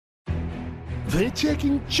They're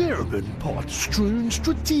checking cherubim pots strewn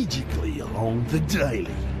strategically along the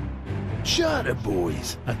daily. Charter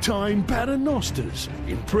boys are tying paternosters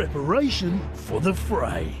in preparation for the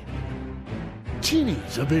fray.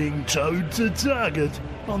 Tinnies are being towed to target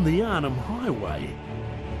on the Arnhem Highway.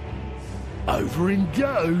 Over in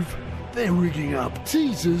Gove, they're rigging up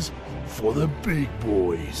teasers for the big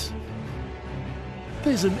boys.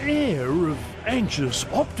 There's an air of anxious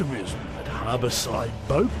optimism at harbourside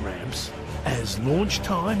boat ramps as launch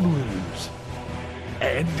time looms.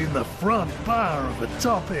 And in the front bar of a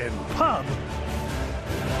top-end pub...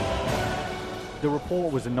 The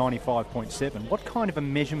report was a 95.7. What kind of a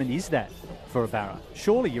measurement is that for a barra?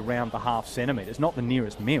 Surely you're round the half centimetres, not the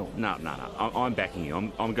nearest mill. No. I'm backing you.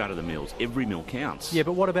 I'm going to the mills. Every mill counts. Yeah,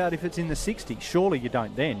 but what about if it's in the 60s? Surely you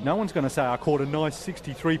don't then. No one's going to say, I caught a nice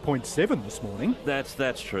 63.7 this morning.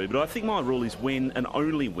 That's true. But I think my rule is when and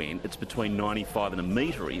only when it's between 95 and a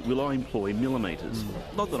metre will I employ millimetres.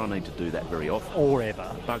 Not that I need to do that very often. Or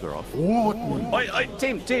ever. Bugger off. What? Oi,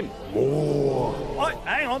 Tim. More. Oi,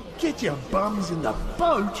 hang on. Get your bums in the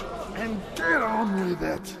boat and get on with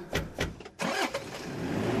it.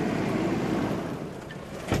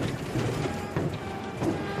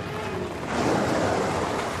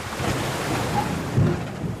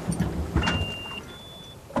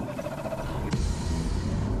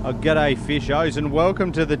 G'day fishos and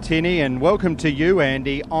welcome to the Tinny and welcome to you,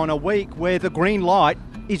 Andy, on a week where the green light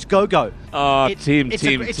is go-go. Oh, Tim.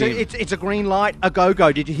 It's a green light, a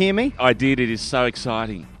go-go. Did you hear me? I did. It is so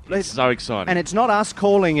exciting. It's so exciting. And it's not us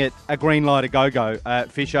calling it a green light, a go-go,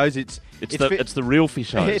 fishos. It's the real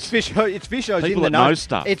fishos. It's fishos People in the that know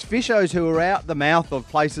stuff. It's fishos who are out the mouth of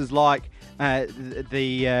places like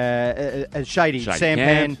the Shady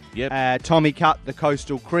Sampan, Yep. Tommy Cut, the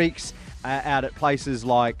coastal creeks, out at places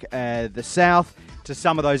like the south, to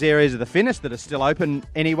some of those areas of the Finniss that are still open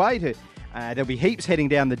anyway. There'll be heaps heading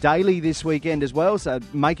down the Daily this weekend as well, so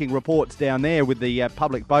making reports down there with the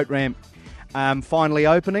public boat ramp finally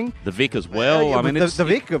opening. The Vic as well. The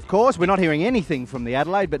Vic, of course. We're not hearing anything from the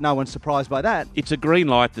Adelaide, but no one's surprised by that. It's a green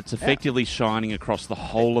light that's effectively shining across the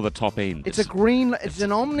whole of the top end. It's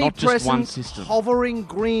an omnipresent, hovering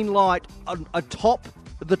green light atop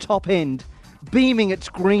the top end, beaming its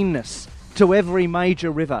greenness to every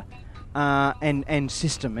major river and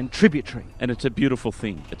system and tributary. And it's a beautiful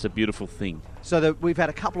thing. So that we've had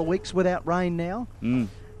a couple of weeks without rain now.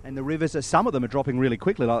 And the rivers, some of them are dropping really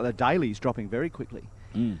quickly, like the Daily's dropping very quickly.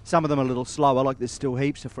 Some of them are a little slower, like there's still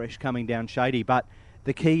heaps of fresh coming down Shady. But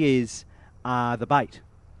the key is the bait.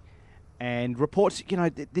 And reports,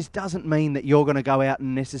 this doesn't mean that you're going to go out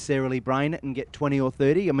and necessarily brain it and get 20 or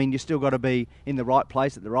 30. I mean, you still got to be in the right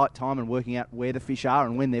place at the right time and working out where the fish are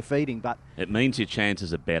and when they're feeding. But it means your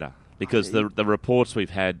chances are better because the reports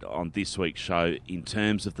we've had on this week's show in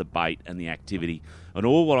terms of the bait and the activity and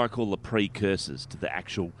all what I call the precursors to the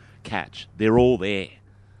actual catch, they're all there.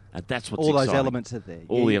 And that's what's all exciting. Those elements are there.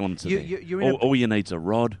 All the elements are there. All you need's a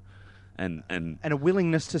rod and a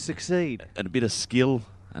willingness to succeed. And a bit of skill.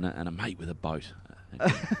 And a mate with a boat.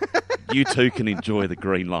 You too can enjoy the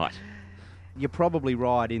green light. You're probably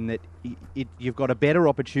right in that you've got a better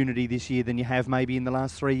opportunity this year than you have maybe in the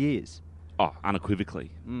last 3 years. Oh,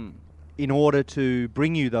 unequivocally. In order to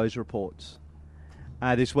bring you those reports.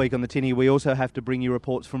 This week on the Tinny, we also have to bring you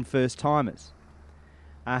reports from first-timers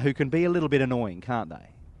who can be a little bit annoying, can't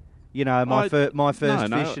they? My first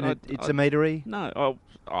fish and it's a meatery. No,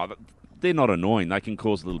 they're not annoying. They can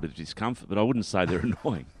cause a little bit of discomfort, but I wouldn't say they're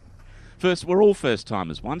annoying. We're all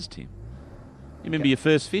first-timers once, Tim. You remember your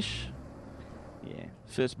first fish? Yeah.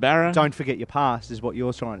 First barra? Don't forget your past is what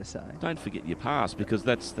you're trying to say. Don't forget your past because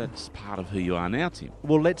that's part of who you are now, Tim.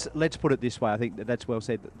 Well, let's put it this way. I think that's well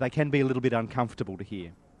said. They can be a little bit uncomfortable to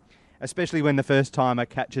hear, especially when the first-timer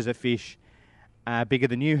catches a fish bigger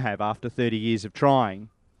than you have after 30 years of trying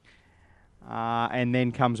and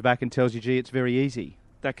then comes back and tells you, gee, it's very easy.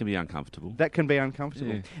 That can be uncomfortable.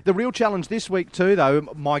 Yeah. The real challenge this week too, though,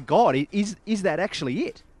 my God, is that actually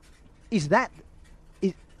it? Is that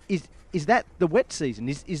the wet season?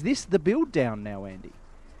 Is this the build down now, Andy?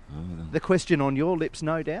 Oh, the question on your lips,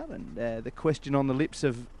 no doubt, and the question on the lips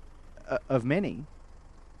of many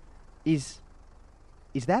is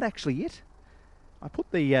that actually it? I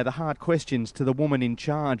put the hard questions to the woman in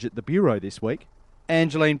charge at the Bureau this week,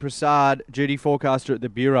 Angeline Prasad, duty forecaster at the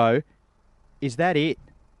Bureau. Is that it?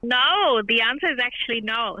 No, the answer is actually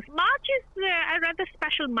no. March is a rather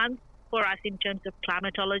special month for us in terms of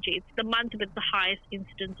climatology. It's the month with the highest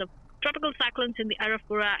incidence of tropical cyclones in the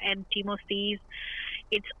Arafura and Timor Seas.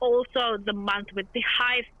 It's also the month with the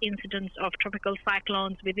highest incidence of tropical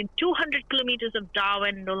cyclones within 200 kilometers of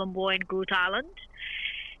Darwin, Nulumbo and Groote Eylandt.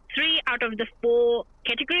 3 out of the 4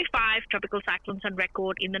 Category 5 tropical cyclones on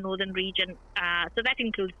record in the northern region, so that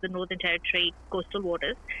includes the Northern Territory coastal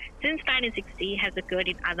waters, since 1960 has occurred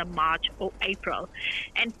in either March or April.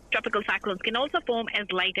 And tropical cyclones can also form as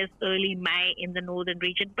late as early May in the northern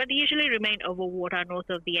region, but usually remain over water north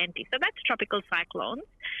of the Antilles. So that's tropical cyclones.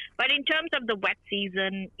 But in terms of the wet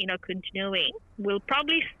season, continuing, we'll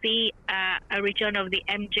probably see a return of the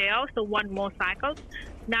MJO, so one more cycle.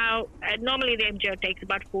 Now, normally the MJO takes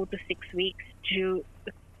about 4 to 6 weeks to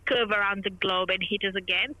curve around the globe and hit us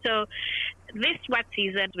again. So this wet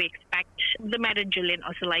season, we expect the Madden-Julian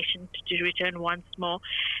oscillation to return once more.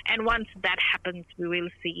 And once that happens, we will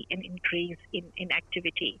see an increase in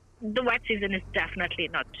activity. The wet season is definitely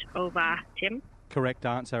not over, Tim. Correct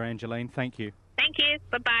answer, Angeline. Thank you. Thank you.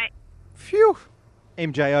 Bye-bye. Phew.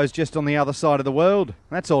 MJO's just on the other side of the world.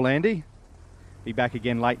 That's all, Andy. Be back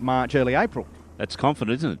again late March, early April. That's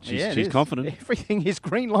confident, isn't it? She's confident. Everything is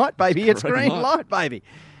green light, baby. It's green light, baby.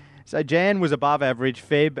 So Jan was above average.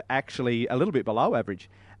 Feb actually a little bit below average.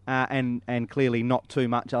 And clearly not too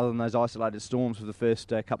much other than those isolated storms for the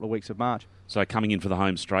first couple of weeks of March. So coming in for the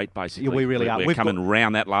home straight, basically. Yeah, we really are. We're coming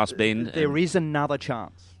round that last bend. There is another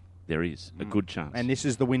chance. There is a good chance. And this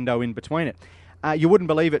is the window in between it. You wouldn't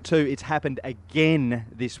believe it too. It's happened again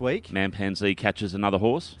this week. Mampanzee catches another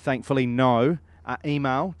horse? Thankfully, no.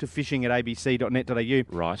 Email to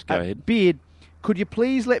fishing@abc.net.au. Right, go ahead. Beard, could you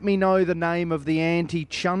please let me know the name of the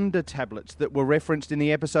anti-chunder tablets that were referenced in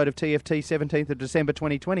the episode of TFT 17th of December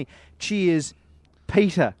 2020? Cheers,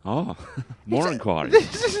 Peter. Oh, more inquiries.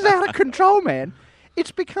 This is out of control, man.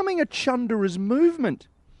 It's becoming a chunderers movement.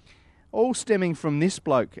 All stemming from this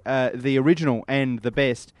bloke, the original and the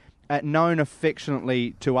best, known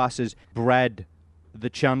affectionately to us as Brad the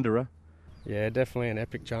Chunderer. Yeah, definitely an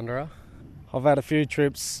epic chunderer. I've had a few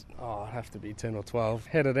trips, I'd have to be 10 or 12.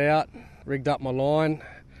 Headed out, rigged up my line,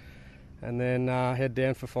 and then head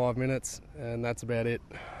down for 5 minutes, and that's about it.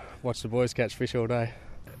 Watch the boys catch fish all day.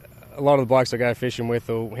 A lot of the blokes I go fishing with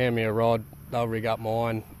will hand me a rod, they'll rig up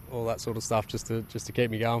mine, all that sort of stuff just to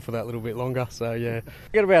keep me going for that little bit longer. So yeah,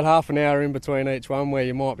 you get about half an hour in between each one where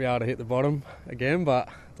you might be able to hit the bottom again, but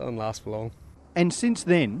it doesn't last for long. And since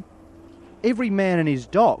then, every man and his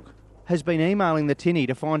dog has been emailing the tinny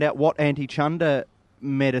to find out what anti-chunder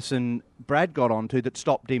medicine Brad got onto that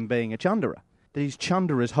stopped him being a chunderer. These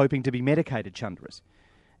chunderers hoping to be medicated chunderers.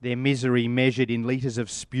 Their misery measured in litres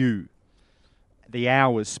of spew. The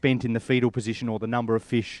hours spent in the fetal position or the number of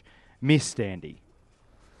fish missed, Andy.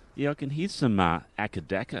 Yeah, I can hear some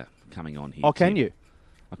Akadaka coming on here. Oh, can you?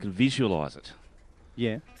 I can visualise it.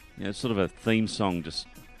 Yeah. It's sort of a theme song just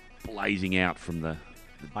blazing out from the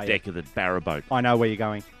deck of the barrowboat. I know where you're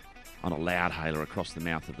going. On a loudhailer across the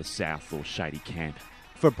mouth of the South or Shady Camp.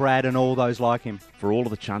 For Brad and all those like him. For all of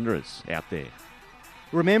the chunderers out there.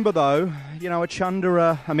 Remember, though, a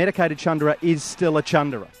chunderer, a medicated chunderer is still a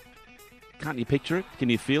chunderer. Can't you picture it? Can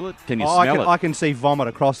you feel it? Can you smell it? I can see vomit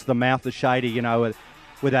across the mouth of Shady,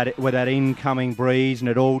 with that incoming breeze, and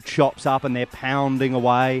it all chops up and they're pounding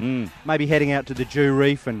away. Maybe heading out to the Jew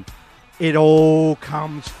Reef and it all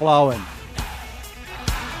comes flowing.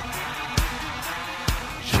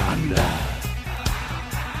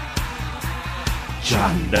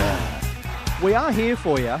 Chunder. We are here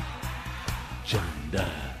for you. Chunder.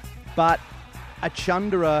 But a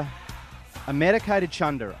chunderer, a medicated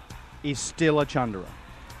chunderer, is still a chunderer.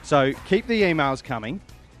 So keep the emails coming.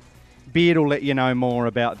 Beard will let you know more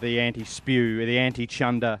about the anti-spew, the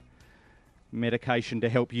anti-chunder medication to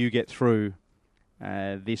help you get through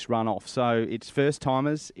this runoff. So it's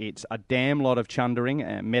first-timers, it's a damn lot of chundering,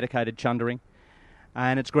 medicated chundering,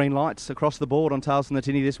 and it's green lights across the board on Tales from the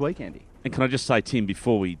Tinny this week, Andy. And can I just say, Tim,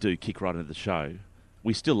 before we do kick right into the show,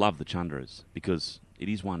 we still love the chunderers because it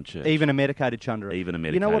is one church. Even a medicated chunderer. Even a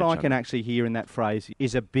medicated You know what chunderer. I can actually hear in that phrase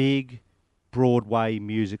is a big Broadway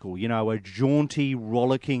musical, a jaunty,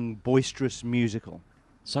 rollicking, boisterous musical.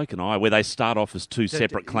 So can I, where they start off as two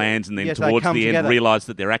separate clans and then yes, they towards come the end together. realise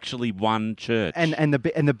that they're actually one church. And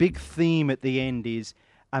the big theme at the end is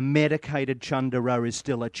a medicated chunderer is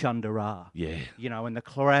still a chunderer. Yeah. And the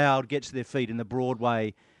crowd gets to their feet in the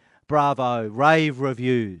Broadway, bravo, rave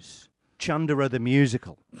reviews, Chunderer the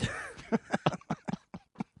musical.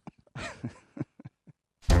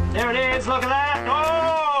 There it is, look at that.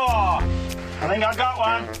 Oh! I think I got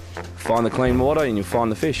one. Find the clean water and you'll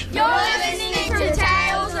find the fish. You're listening to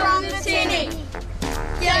Tales from the Tinny.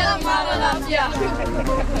 Yeah, mother loves ya.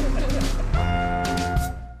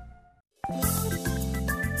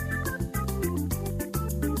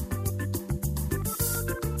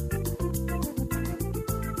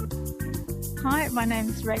 Hi, my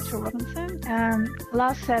name's Rachel Robinson.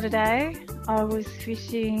 Last Saturday, I was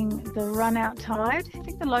fishing the run-out tide. I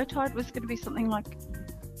think the low tide was going to be something like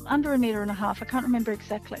under 1.5 meters. I can't remember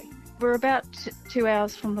exactly. We're about 2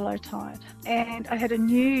 hours from the low tide. And I had a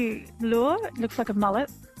new lure. It looks like a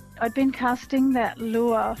mullet. I'd been casting that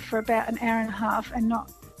lure for about 1.5 hours and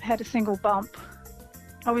not had a single bump.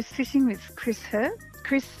 I was fishing with Chris Hurt.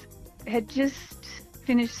 Chris had just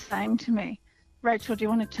finished saying to me, "Rachel, do you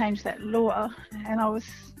want to change that lure?" And I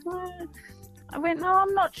went, "No,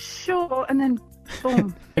 I'm not sure." And then,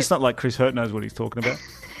 boom. It's not like Chris Hurt knows what he's talking about.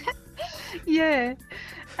 Yeah.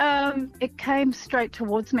 It came straight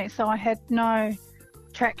towards me, so I had no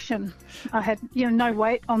traction. I had, no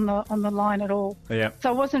weight on the line at all. Yeah. So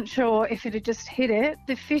I wasn't sure if it had just hit it.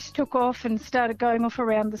 The fish took off and started going off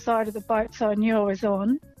around the side of the boat, so I knew I was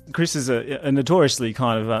on. Chris is a notoriously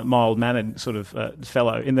kind of mild-mannered sort of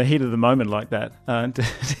fellow. In the heat of the moment like that,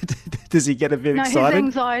 does he get a bit excited? His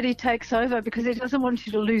anxiety takes over because he doesn't want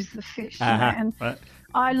you to lose the fish. And right.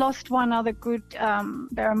 I lost one other good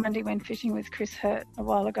barramundi when fishing with Chris Hurt a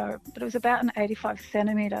while ago, but it was about an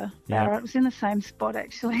 85-centimetre barra. It was in the same spot,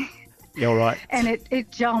 actually. Yeah, all right. And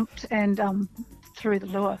it jumped and threw the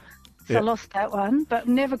lure. So Yep. I lost that one, but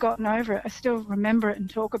never gotten over it. I still remember it and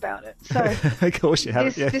talk about it. So of course you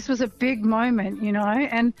have. this was a big moment,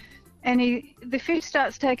 and the fish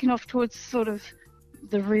starts taking off towards sort of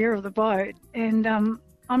the rear of the boat, and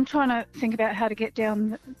I'm trying to think about how to get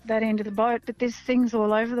down that end of the boat, but there's things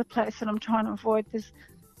all over the place, and I'm trying to avoid. There's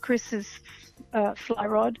Chris's fly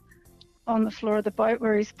rod on the floor of the boat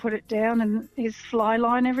where he's put it down, and his fly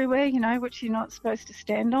line everywhere, which you're not supposed to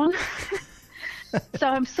stand on. So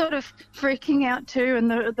I'm sort of freaking out too,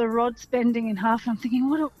 and the rod's bending in half. I'm thinking,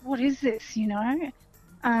 what is this,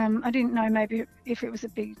 I didn't know maybe if it was a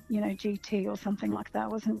big, GT or something like that.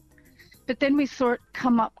 But then we saw it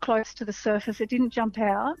come up close to the surface. It didn't jump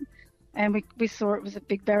out, and we saw it was a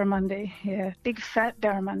big barramundi. Yeah, big fat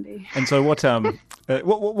barramundi. And so what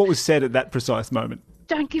was said at that precise moment?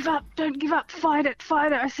 Don't give up, fight it.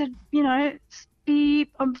 I said,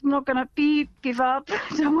 beep, I'm not going to beep, give up.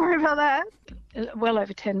 Don't worry about that. Well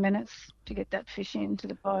over 10 minutes to get that fish into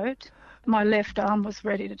the boat. My left arm was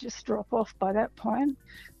ready to just drop off by that point.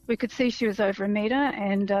 We could see she was over 1 metre,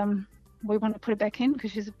 and we wanted to put her back in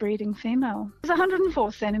because she's a breeding female. It was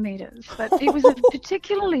 104 centimetres, but it was a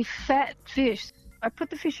particularly fat fish. I put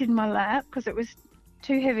the fish in my lap because it was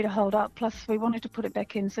too heavy to hold up, plus we wanted to put it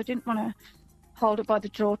back in, so I didn't want to hold it by the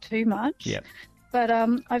jaw too much. Yep. But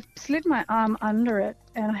I slid my arm under it,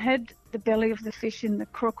 and I had the belly of the fish in the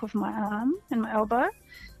crook of my arm and my elbow,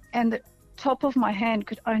 and the top of my hand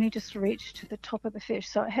could only just reach to the top of the fish.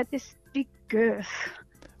 So it had this big girth.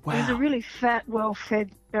 Wow. It was a really fat,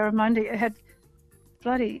 well-fed barramundi. It had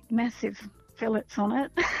bloody massive fillets on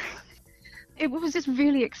it. It was just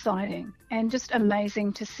really exciting and just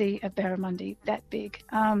amazing to see a barramundi that big.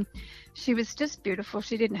 She was just beautiful.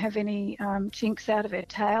 She didn't have any chinks out of her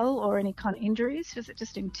tail or any kind of injuries. She was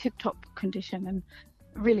just in tip-top condition and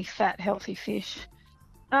really fat, healthy fish.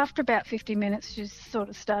 After about 50 minutes, she sort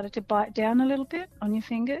of started to bite down a little bit on your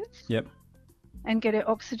fingers. Yep. And get her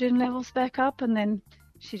oxygen levels back up, and then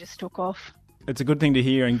she just took off. It's a good thing to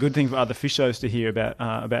hear, and good thing for other fish shows to hear about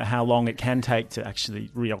how long it can take to actually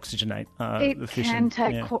reoxygenate the fish. It can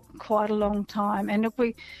take quite a long time, and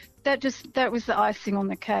that was the icing on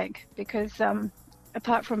the cake, because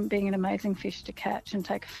apart from being an amazing fish to catch and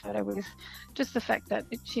take a photo with, just the fact that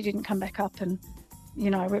she didn't come back up, and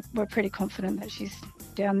we're pretty confident that she's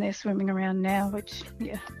down there swimming around now, which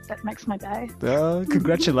that makes my day.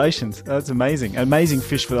 Congratulations, that's amazing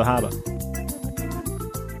fish for the harbour.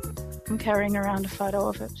 I'm carrying around a photo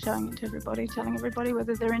of it, showing it to everybody, telling everybody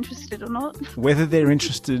whether they're interested or not. Whether they're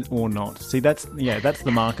interested or not. See, that's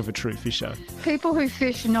the mark of a true fisher. People who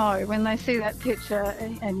fish know when they see that picture,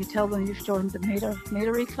 and you tell them you've joined the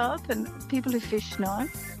Meatery Club, and people who fish know.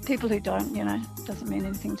 People who don't, doesn't mean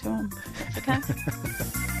anything to them. That's okay.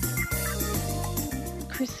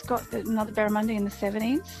 Chris got another barramundi in the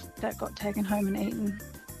 70s that got taken home and eaten.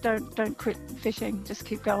 Don't quit fishing, just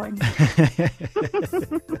keep going.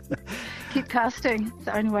 Keep casting. It's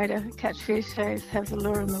the only way to catch fish is have the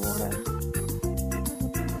lure in the water.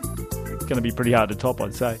 It's going to be pretty hard to top,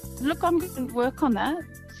 I'd say. Look, I'm going to work on that.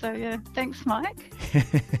 So yeah, thanks, Mike.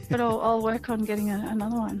 But I'll work on getting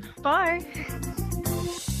another one. Bye.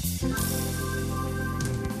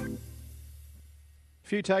 A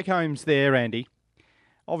few take-homes there, Andy.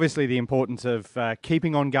 Obviously the importance of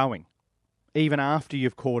keeping on going. Even after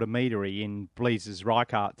you've caught a meatery in Bleezer's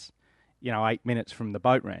Reikarts, 8 minutes from the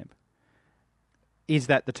boat ramp. Is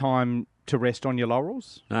that the time to rest on your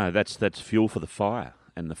laurels? No, that's fuel for the fire.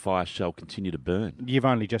 and the fire shall continue to burn. You've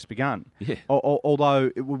only just begun. Yeah.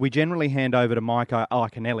 Although we generally hand over to Mike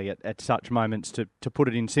Iaconelli at such moments to put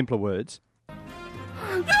it in simpler words.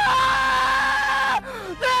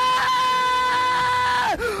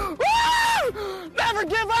 Never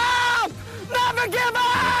give up! Never give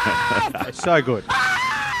up! It's so good.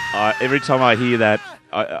 Every time I hear that,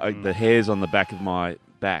 the hairs on the back of my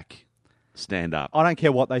back stand up. I don't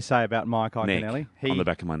care what they say about Mike Iaconelli. On the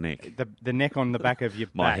back of my neck. The neck on the back of your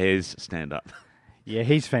My back. hairs stand up. Yeah,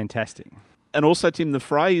 he's fantastic. And also, Tim, the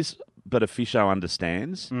phrase, but a fisho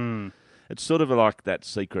understands, it's sort of like that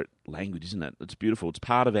secret language, isn't it? It's beautiful. It's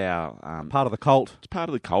part of our... part of the cult. It's part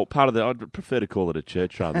of the cult. I'd prefer to call it a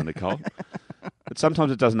church rather than a cult. But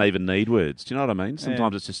sometimes it doesn't even need words. Do you know what I mean?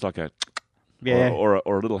 Sometimes it's just like a... Yeah. Or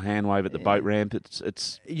a little hand wave at the boat ramp.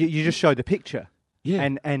 It's You just show the picture. Yeah.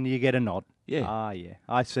 And you get a nod. Yeah. Ah, yeah.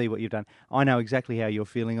 I see what you've done. I know exactly how you're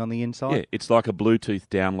feeling on the inside. Yeah, it's like a Bluetooth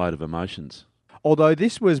download of emotions. Although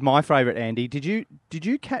this was my favourite, Andy. Did you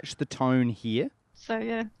catch the tone here? So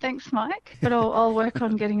yeah, thanks, Mike. But I'll work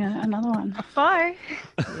on getting another one. Bye.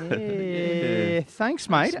 Yeah, thanks,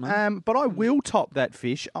 mate. But I will top that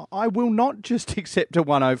fish. I will not just accept a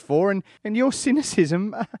 104, and your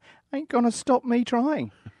cynicism ain't going to stop me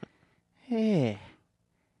trying. Yeah.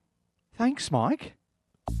 Thanks, Mike.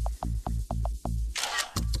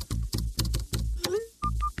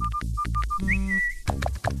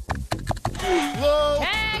 Love,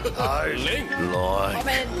 Tag. link, like,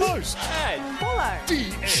 Comment. post, Add. Follow.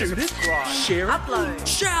 shoot it, share it, Upload.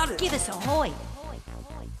 Shout it. Give us a hoy.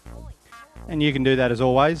 And you can do that, as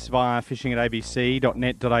always, via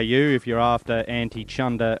fishing@abc.net.au if you're after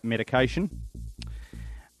anti-chunder medication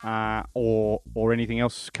or anything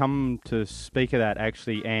else. Come to speak of that,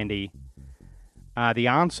 actually, Andy. The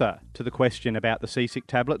answer to the question about the seasick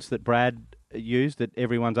tablets that Brad used, that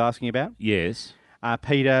everyone's asking about. Yes.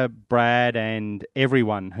 Peter, Brad, and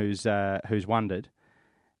everyone who's wondered,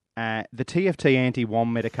 the TFT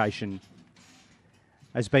anti-WOM medication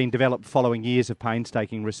has been developed following years of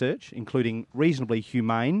painstaking research, including reasonably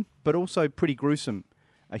humane but also pretty gruesome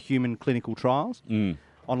human clinical trials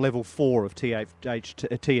on level 4 of TFT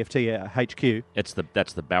HQ. That's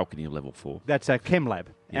the balcony of level 4. That's a chem lab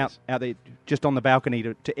Yes. out there, just on the balcony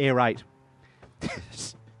to aerate.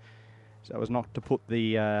 So as not to put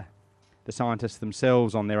the scientists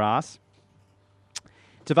themselves on their arse.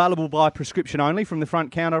 It's available by prescription only from the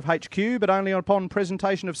front counter of HQ, but only upon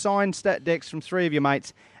presentation of signed stat decks from 3 of your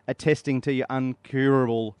mates attesting to your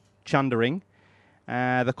uncurable chundering.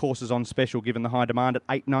 The course is on special given the high demand at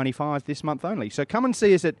 $8.95 this month only. So come and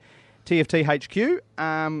see us at TFT HQ.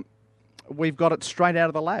 We've got it straight out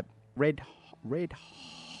of the lab. Red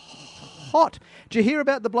hot. Did you hear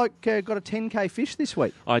about the bloke got a 10K fish this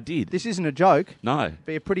week? I did. This isn't a joke. No.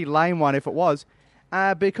 Be a pretty lame one if it was.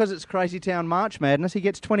 Because it's Crazy Town March Madness, he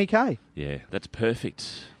gets 20K. Yeah, that's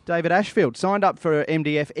perfect. David Ashfield signed up for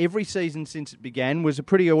MDF every season since it began. Was a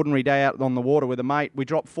pretty ordinary day out on the water with a mate. We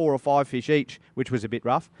dropped 4 or 5 fish each, which was a bit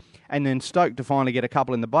rough, and then stoked to finally get a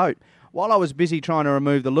couple in the boat. While I was busy trying to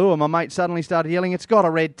remove the lure, my mate suddenly started yelling, "It's got a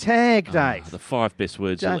red tag, Dave." The 5 best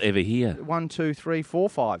words Dave, you'll ever hear. 1, 2, 3, 4,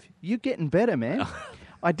 5. You're getting better, man.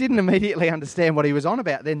 I didn't immediately understand what he was on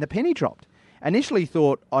about. Then the penny dropped. Initially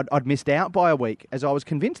thought I'd missed out by a week, as I was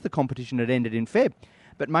convinced the competition had ended in Feb.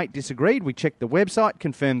 But mate disagreed. We checked the website,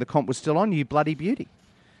 confirmed the comp was still on. You bloody beauty.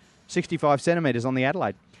 65 centimetres on the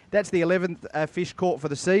Adelaide. That's the 11th fish caught for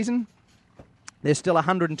the season. There's still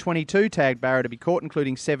 122 tagged barra to be caught,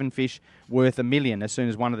 including 7 fish worth $1 million. As soon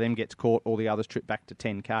as one of them gets caught, all the others trip back to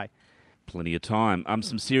 10K. Plenty of time.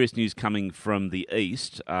 Some serious news coming from the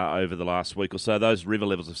east over the last week or so. Those river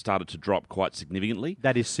levels have started to drop quite significantly.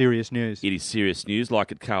 That is serious news. It is serious news.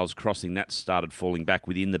 Like at Carl's Crossing, that started falling back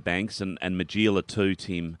within the banks, and Magilla too,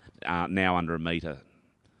 Tim, now under a metre.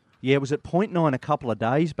 Yeah, it was at 0.9 a couple of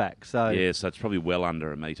days back. So yeah, so it's probably well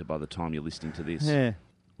under a metre by the time you're listening to this. Yeah.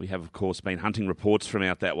 We have, of course, been hunting reports from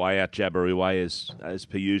out that way, out Jabiru way, as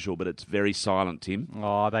per usual, but it's very silent, Tim.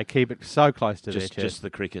 Oh, they keep it so close to their chest. Just the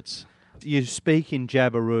crickets. You speak in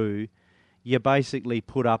Jabiru, you're basically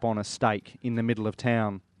put up on a stake in the middle of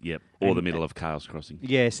town. Yep, or the middle of Carl's Crossing.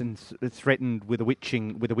 Yes, and threatened with a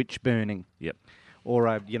witch burning. Yep. Or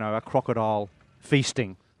a crocodile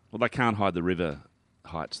feasting. Well, they can't hide the river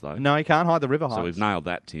heights, though. No, you can't hide the river heights. So we've nailed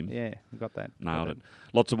that, Tim. Yeah, we got that. Nailed it.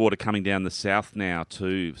 Lots of water coming down the south now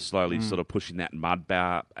too, slowly sort of pushing that mud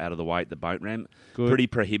bar out of the way at the boat ramp. Good. Pretty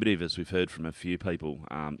prohibitive, as we've heard from a few people.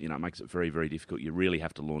 It makes it very, very difficult. You really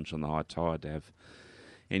have to launch on the high tide to have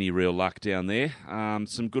any real luck down there.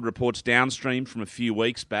 Some good reports downstream from a few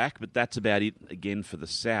weeks back, but that's about it again for the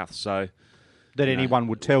south. So that anyone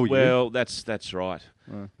would tell you. Well, that's right.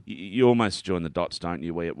 You almost join the dots, don't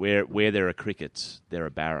you? Where there are crickets, there are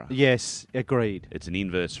barra. Yes, agreed. It's an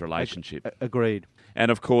inverse relationship. Agreed. And,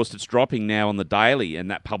 of course, it's dropping now on the daily, and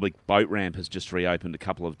that public boat ramp has just reopened a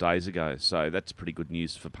couple of days ago. So that's pretty good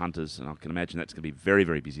news for punters, and I can imagine that's going to be very,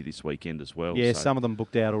 very busy this weekend as well. Yeah, so. some of them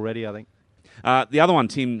booked out already, I think. The other one,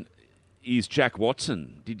 Tim, is Jack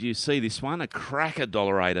Watson. Did you see this one? A cracker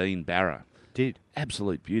 $1.18 barra. Did.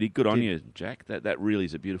 Absolute beauty. Good on you, Jack. That really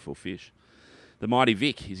is a beautiful fish. The Mighty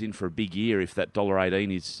Vic is in for a big year if that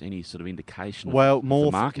 $1.18 is any sort of indication of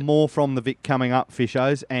the market. More from the Vic coming up,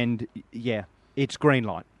 Fishos, and yeah, it's green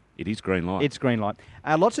light. It is green light. It's green light.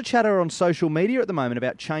 Lots of chatter on social media at the moment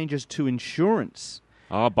about changes to insurance.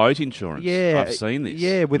 Oh, boat insurance. Yeah. I've seen this.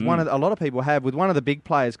 Yeah, with a lot of people have. With one of the big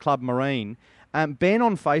players, Club Marine, Ben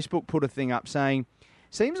on Facebook put a thing up saying,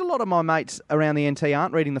 seems a lot of my mates around the NT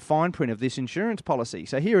aren't reading the fine print of this insurance policy.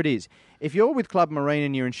 So here it is. If you're with Club Marine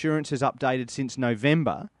and your insurance is updated since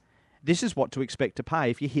November, this is what to expect to pay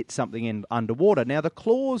if you hit something underwater. Now, the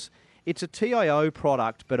clause, it's a TIO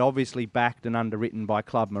product, but obviously backed and underwritten by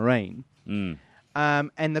Club Marine.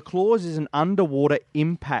 And the clause is an underwater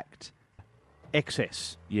impact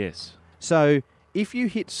excess. Yes. So if you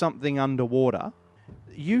hit something underwater,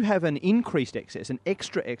 you have an increased excess, an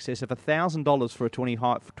extra excess of $1,000 for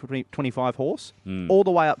a 25 horse, all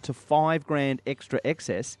the way up to $5,000 extra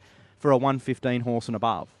excess for a 115 horse and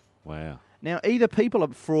above. Wow. Now, either people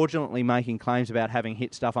are fraudulently making claims about having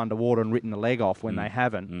hit stuff underwater and written the leg off when they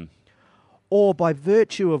haven't, or by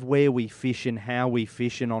virtue of where we fish and how we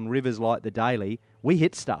fish and on rivers like the Daly, we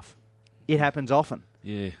hit stuff. It happens often.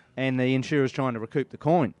 Yeah. And the insurer's trying to recoup the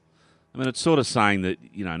coin. I mean, it's sort of saying that,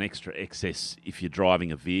 an extra excess if you're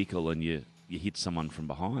driving a vehicle and you hit someone from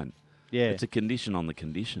behind. Yeah. It's a condition on the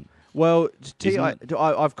condition. Well,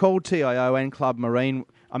 I've called TIO and Club Marine.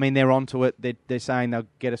 I mean, they're onto it. They're saying they'll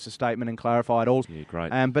get us a statement and clarify it all. Yeah, great.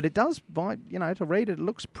 But it does, to read it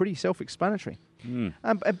looks pretty self-explanatory.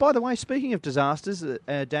 And by the way, speaking of disasters,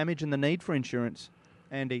 damage and the need for insurance,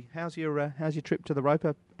 Andy, how's your trip to the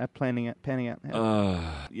Roper panning out?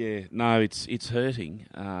 Yeah, no, it's hurting.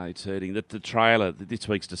 It's hurting. The trailer, this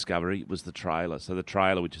week's discovery was the trailer. So the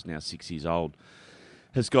trailer, which is now 6 years old,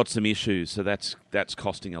 has got some issues. So that's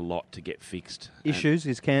costing a lot to get fixed. Issues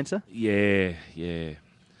is cancer? Yeah.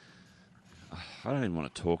 I don't even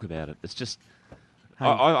want to talk about it. It's just...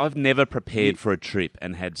 I've never prepared for a trip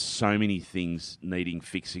and had so many things needing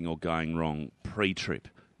fixing or going wrong pre-trip,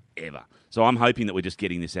 ever. So I'm hoping that we're just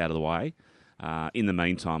getting this out of the way. In the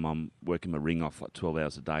meantime, I'm working my ring off like 12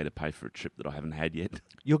 hours a day to pay for a trip that I haven't had yet.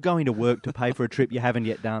 You're going to work to pay for a trip you haven't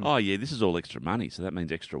yet done. Oh, yeah, this is all extra money, so that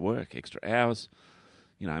means extra work, extra hours.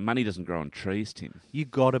 Money doesn't grow on trees, Tim.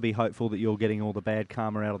 You've got to be hopeful that you're getting all the bad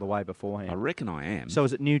karma out of the way beforehand. I reckon I am. So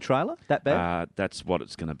is it new trailer, that bad? That's what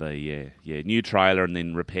it's going to be, yeah. Yeah, new trailer and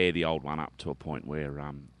then repair the old one up to a point where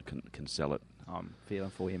can sell it. I'm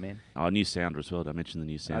feeling for you, man. Oh, new sounder as well. Did I mention the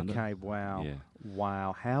new sounder? Okay, wow. Yeah.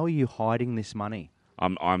 Wow. How are you hiding this money? How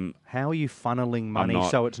are you funneling money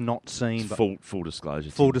so it's not seen? But full disclosure.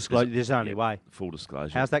 Full disclosure. There's the only way. Full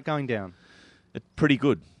disclosure. How's that going down? Pretty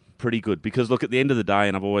good. Pretty good. Because, look, at the end of the day,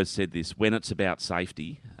 and I've always said this, when it's about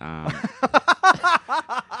safety,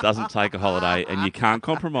 doesn't take a holiday and you can't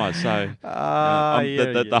compromise. So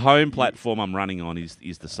the home platform I'm running on is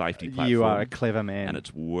the safety platform. You are a clever man. And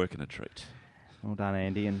it's working a treat. Well done,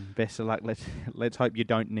 Andy, and best of luck. Let's hope you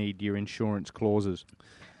don't need your insurance clauses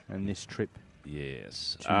in this trip.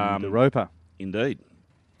 Yes. To the Roper. Indeed.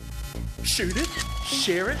 Shoot it,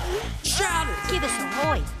 share it, Shout it! Give us a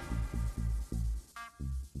voice.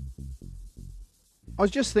 I was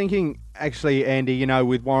just thinking, actually, Andy,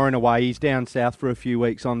 with Warren away, he's down south for a few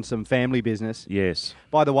weeks on some family business. Yes.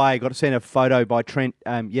 By the way, I got to send a photo by Trent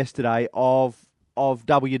yesterday of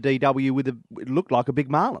WDW with it looked like a big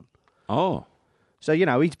marlin. Oh. So,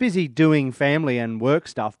 he's busy doing family and work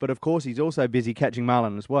stuff, but of course he's also busy catching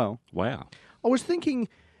marlin as well. Wow. I was thinking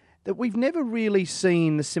that we've never really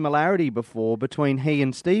seen the similarity before between he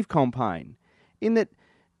and Steve Compain, in that,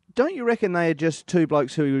 don't you reckon they are just two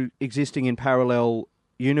blokes who are existing in parallel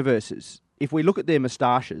universes? If we look at their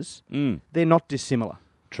moustaches, they're not dissimilar.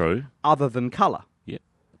 True. Other than colour. Yep.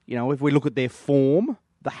 If we look at their form,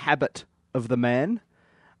 the habit of the man,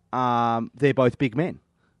 they're both big men.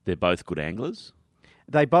 They're both good anglers.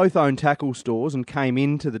 They both own tackle stores and came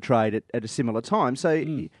into the trade at a similar time. So,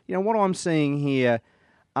 what I'm seeing here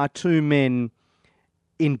are two men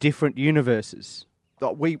in different universes.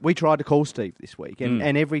 We tried to call Steve this week,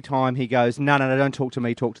 and every time he goes, no, don't talk to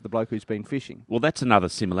me, talk to the bloke who's been fishing. Well, that's another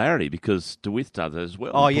similarity because DeWitt does it as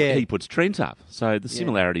well. Oh, yeah. He puts Trent up. So the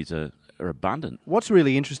similarities are are abundant. What's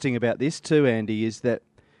really interesting about this too, Andy, is that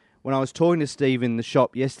when I was talking to Steve in the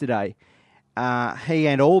shop yesterday, he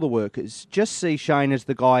and all the workers just see Shane as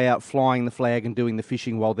the guy out flying the flag and doing the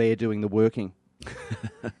fishing while they're doing the working.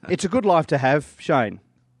 It's a good life to have, Shane.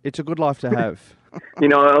 It's a good life to have. You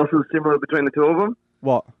know what else is similar between the two of them?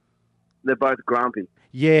 What? They're both grumpy.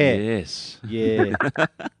 Yeah. Yes. Yeah.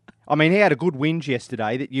 I mean, he had a good whinge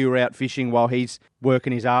yesterday that you were out fishing while he's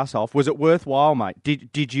working his ass off. Was it worthwhile, mate?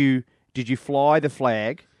 Did you fly the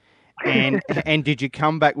flag, and did you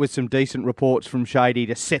come back with some decent reports from Shady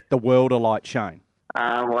to set the world alight, Shane?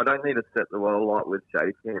 Well, I don't need to set the world alight with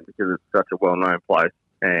Shady Camp because it's such a well-known place,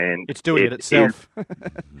 and it's doing it itself.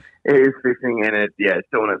 It is fishing, and it's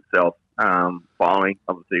doing it itself. Finally,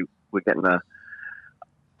 obviously, we're getting a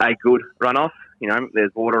good runoff. You know,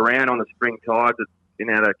 there's water around on the spring tides. It's been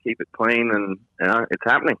able to keep it clean, and it's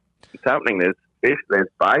happening. It's happening. There's fish, there's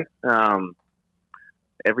bait.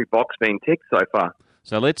 Every box been ticked so far.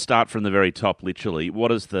 So let's start from the very top, literally. What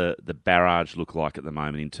does the barrage look like at the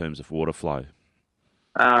moment in terms of water flow?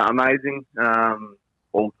 Amazing.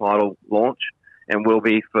 All tidal launch, and will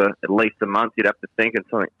be for at least a month, you'd have to think,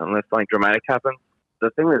 unless something dramatic happens. The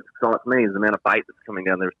thing that excites me is the amount of bait that's coming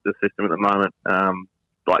down the system at the moment.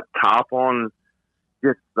 Like tarpon,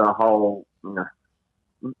 just the whole, you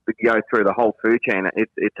go through the whole food chain.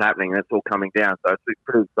 It's happening, and it's all coming down. So it's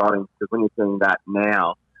pretty exciting because when you're seeing that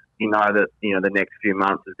now, you know that the next few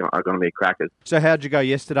months are going to be crackers. So how'd you go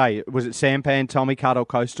yesterday? Was it sampan, Tommy Cut, or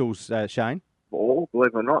coastals, Shane? All,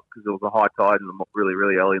 believe it or not, because it was a high tide really,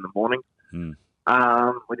 really early in the morning.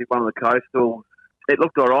 We did one of the coastals. It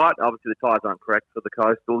looked all right. Obviously, the tides aren't correct for the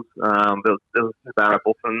coastals. There was a barra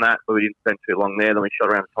bull from that, but we didn't spend too long there. Then we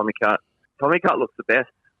shot around Tommy Cut. Tommy Cut looks the best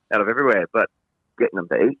out of everywhere, but getting them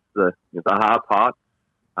to eat the hard part.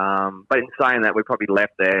 But in saying that, we probably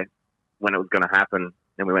left there when it was going to happen,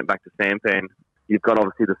 and we went back to sampan. You've got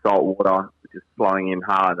obviously the salt water, which is flowing in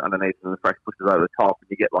hard underneath, and the fresh pushes over the top, and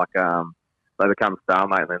you get like they become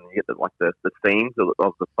stalemate, and then you get the seams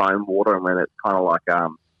of the foam water, and when it's kind of like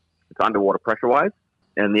it's underwater pressure waves,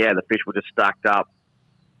 and the fish were just stacked up.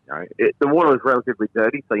 The water was relatively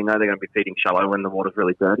dirty, so they're going to be feeding shallow when the water's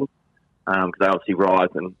really dirty, because they obviously rise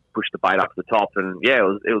and push the bait up to the top. And it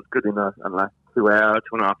was good in the 2 hours,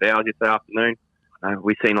 2.5 hours yesterday afternoon.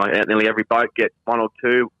 We've seen like nearly every boat get one or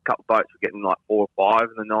two. A couple of boats were getting like 4 or 5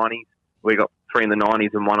 in the 90s. We got 3 in the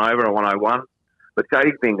 90s and 1 over, a 101. But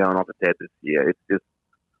Shady's been going off its head this year. It's just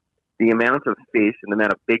the amount of fish and the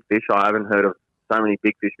amount of big fish. I haven't heard of so many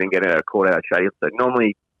big fish being caught out of Shady. So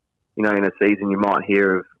normally, in a season you might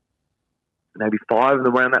hear of maybe 5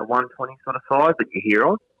 around that 120 sort of size that you hear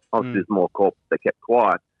of. Obviously, there's more corps that kept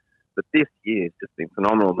quiet. But this year it's just been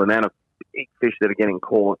phenomenal. The amount of big fish that are getting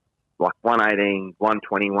caught, like 118,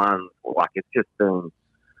 121, it's just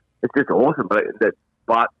awesome. But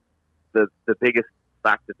the biggest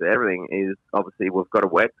factor to everything is obviously we've got a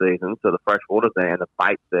wet season, so the fresh water's there and the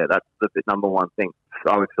bait's there. That's the number one thing.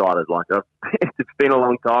 So excited. It's been a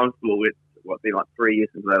long time. It's been like 3 years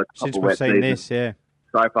since we had a couple since of we've wet seen seasons. this, yeah.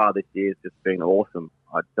 So far this year's just been awesome.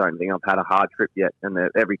 I don't think I've had a hard trip yet, and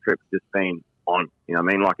every trip's just been on. You know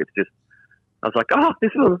what I mean? It's just, I was like,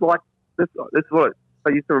 this was like, this is what I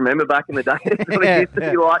used to remember back in the day. It's what it used to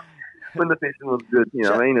be like when the fishing was good. You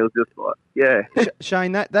know what I mean? It was just like, yeah.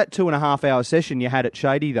 Shane, that 2.5 hour session you had at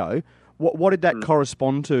Shady, though, what did that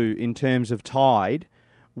correspond to in terms of tide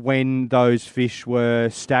when those fish were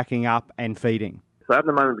stacking up and feeding? So at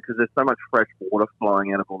the moment, because there's so much fresh water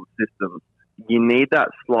flowing out of all the systems, you need that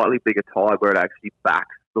slightly bigger tide where it actually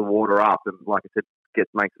backs the water up and, like I said,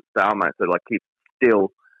 makes it stalemate, so keeps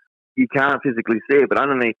still. You can't physically see it, but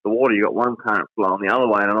underneath the water, you got one current flowing the other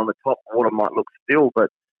way, and on the top, the water might look still, but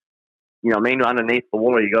underneath the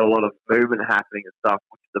water, you got a lot of movement happening and stuff,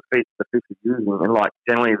 which the fish are using, and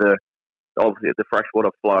generally obviously the fresh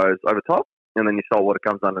water flows over top, and then your salt water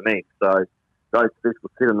comes underneath. So those fish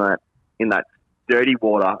will sit in that dirty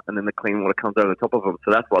water, and then the clean water comes over the top of them.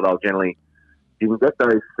 So that's why they'll generally. You can get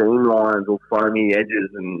those seam lines or foamy edges,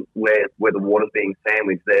 and where the water's being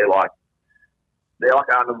sandwiched, they're like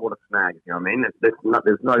underwater snags. You know what I mean?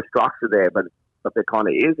 There's no structure there, but there kind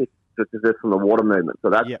of is. It's just from the water movement. So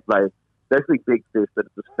that's especially big fish that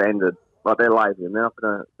are suspended. They're lazy and they're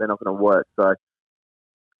not gonna work. So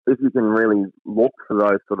if you can really look for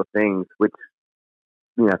those sort of things, which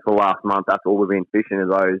for the last month, that's all we've been fishing is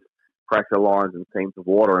those pressure lines and seams of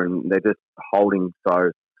water, and they're just holding so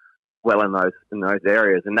well in those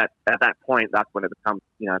areas, and that at that point, that's when it becomes,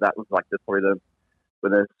 that was probably where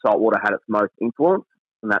the salt water had its most influence,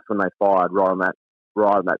 and that's when they fired right on that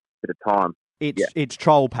bit of time. It's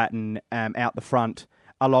troll pattern out the front.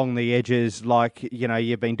 along the edges like,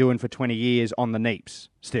 you've been doing for 20 years on the neeps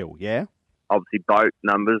still, yeah? Obviously, boat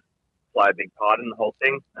numbers play a big part in the whole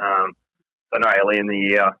thing. So I know early in the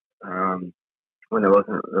year, when there was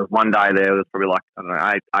one day there was probably like, I don't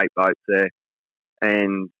know, eight boats there.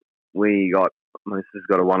 And my sister's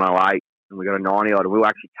got a 108 and we got a 90 odd. We were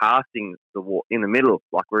actually casting in the middle,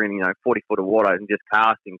 like we're in, 40 foot of water and just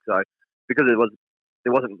casting. So because there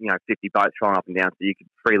wasn't 50 boats flying up and down, so you could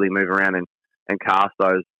freely move around and cast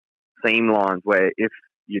those seam lines where if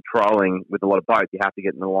you're trolling with a lot of boats, you have to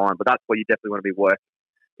get in the line. But that's what you definitely want to be working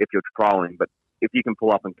if you're trolling. But if you can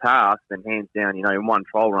pull up and cast, then hands down, in one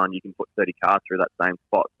troll run, you can put 30 casts through that same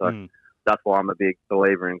spot. So that's why I'm a big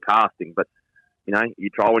believer in casting. But, you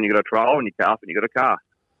troll when you got to troll and you cast when you got to cast.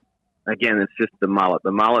 Again, it's just the mullet.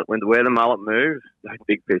 The mullet, where the mullet moves, those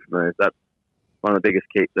big fish move. That's one of the biggest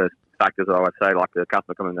factors I would say. Like the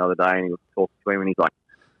customer come in the other day and he was talking to him and he's like,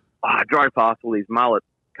 I drove past all these mullets,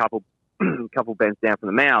 couple bends down from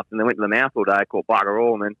the mouth, and then went to the mouth all day, caught bugger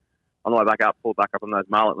all, and then on the way back up, pulled back up on those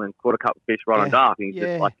mullet and then caught a couple of fish right on dark. He's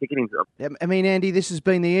just like kicking himself. I mean, Andy, this has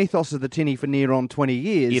been the ethos of the tinny for near on 20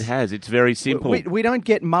 years. It has. It's very simple. We don't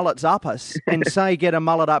get mullets up us and say get a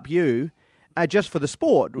mullet up you. Just for the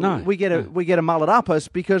sport. No. We get a mullet up us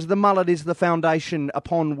because the mullet is the foundation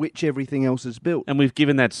upon which everything else is built. And we've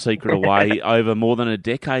given that secret away over more than a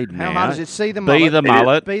decade now. How hard is it? See the mullet. Be the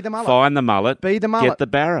mullet. Be the mullet. Find the mullet. Be the mullet. Get the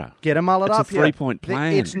barra. Get a mullet up. It's a 3-point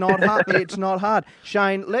plan. It's not hard. It's not hard.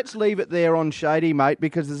 Shane, let's leave it there on Shady, mate,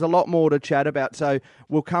 because there's a lot more to chat about. So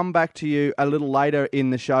we'll come back to you a little later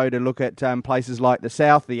in the show to look at places like the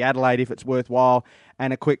South, the Adelaide, if it's worthwhile,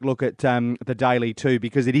 and a quick look at the Daily too,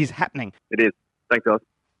 because it is happening. It is. Thanks, guys.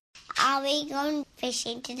 Are we going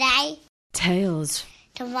fishing today? Tales.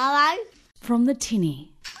 Tomorrow? From the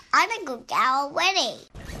tinny. I'm a good girl already.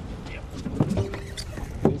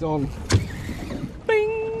 He's on.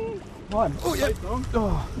 Bing! One. Oh, yeah.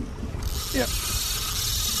 Oh. Yeah.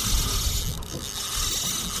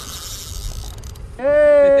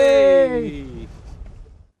 Hey!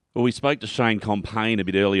 Well, we spoke to Shane Compain a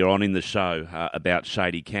bit earlier on in the show about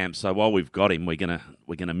Shady Camp. So while we've got him, we're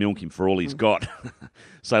gonna milk him for all he's got.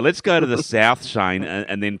 So let's go to the South, Shane,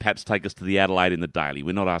 and then perhaps take us to the Adelaide in the Daily.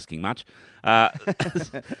 We're not asking much.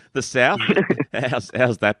 The South,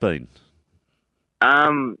 how's that been?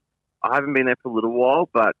 I haven't been there for a little while,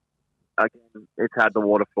 but again, it's had the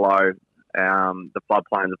water flow. The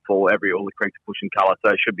floodplains are full. All the creeks are pushing colour,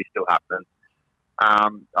 so it should be still happening.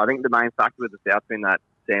 I think the main factor with the South being that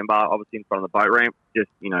sandbar, obviously in front of the boat ramp,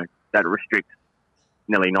 just, that restricts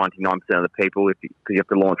nearly 99% of the people because you have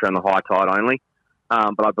to launch around the high tide only.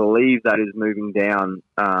 But I believe that is moving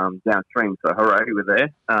downstream. So hooray, we're there.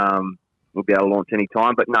 We'll be able to launch any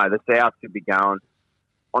time. But no, the South should be going.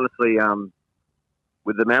 Honestly,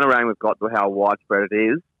 with the amount of rain we've got to how widespread it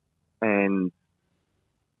is, and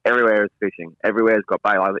everywhere is fishing. Everywhere's got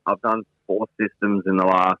bait. I've done 4 systems in the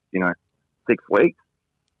last, 6 weeks.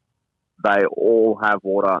 They all have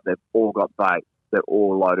water. They've all got bait. They're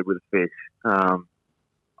all loaded with fish. I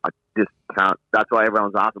just can't. That's why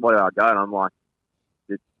everyone's asking, where do I go? And I'm like,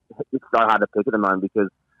 it's so hard to pick at the moment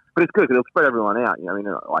but it's good because it'll spread everyone out.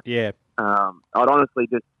 Yeah. I'd honestly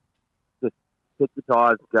just pick the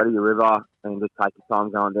tides, go to your river, and just take your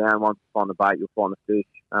time going down. Once you find the bait, you'll find the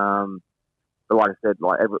fish. But like I said,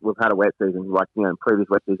 we've had a wet season. In previous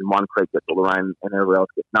wet season, one creek gets all the rain and everywhere else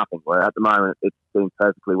gets nothing. Where at the moment, it's been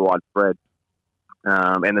perfectly widespread.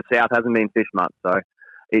 And the South hasn't been fished much, so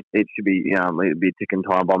it should be, it'd be a ticking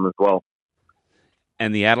time bomb as well.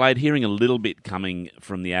 And the Adelaide, hearing a little bit coming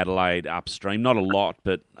from the Adelaide upstream, not a lot,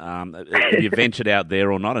 but have you ventured out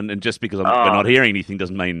there or not? And just because we're not hearing anything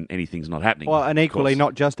doesn't mean anything's not happening. Well, and equally,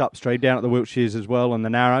 not just upstream, down at the Wiltshires as well and the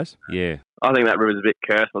Narrows. Yeah. I think that river's a bit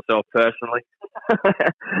cursed myself personally.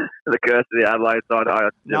 The curse of the Adelaide side.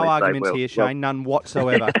 No arguments here, Shane, none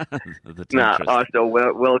whatsoever. No, I'm still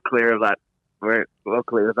well clear of that. We're well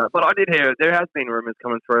clear of that. But I did hear there has been rumours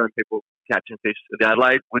coming through and people catching fish at the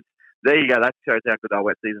Adelaide. There you go. That shows how good our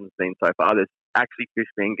wet season has been so far. There's actually fish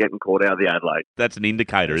getting caught out of the Adelaide. That's an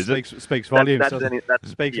indicator, isn't it? Speaks volumes.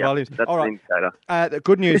 Speaks volumes. That's all right. an indicator. The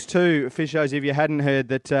good news too, Fishos, if you hadn't heard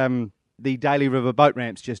that the Daly River boat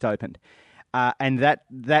ramps just opened. And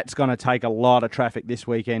that's going to take a lot of traffic this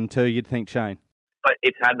weekend too, you'd think, Shane. But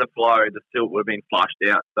it's had the flow. The silt would have been flushed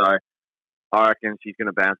out. So I reckon she's going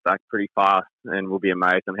to bounce back pretty fast and we'll be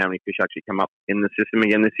amazed on how many fish actually come up in the system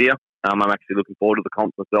again this year. I'm actually looking forward to the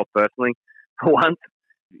comps myself personally for once.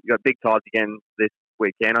 You've got big tides again this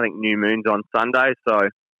weekend. I think new moon's on Sunday. So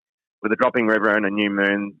with a dropping river and a new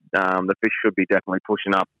moon, the fish should be definitely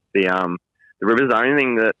pushing up the rivers. The only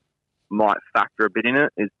thing that might factor a bit in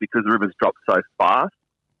it is because the rivers drop so fast,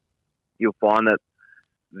 you'll find that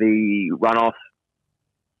the runoffs,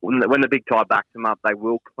 when the big tide backs them up, they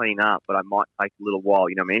will clean up, but it might take a little while,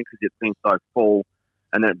 you know what I mean? Because it seems so full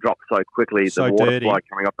and then it drops so quickly. So the water dirty. flow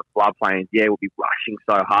coming off the floodplains, will be rushing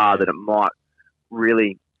so hard that it might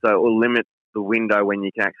really, so it will limit the window when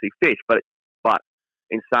you can actually fish. But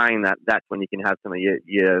in saying that, that's when you can have some of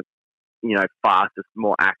your fastest,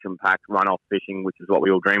 more action-packed runoff fishing, which is what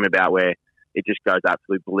we all dream about, where it just goes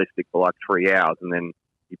absolutely ballistic for like 3 hours, and then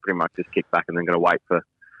you pretty much just kick back and then got to wait for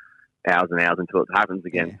hours and hours until it happens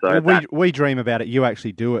again. Yeah. So Well, we dream about it. You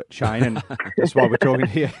actually do it, Shane, and that's why we're talking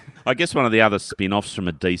here. I guess one of the other spin-offs from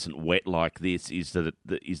a decent wet like this is that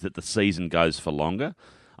the season goes for longer.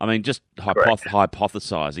 I mean, just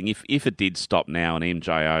hypothesising, if it did stop now and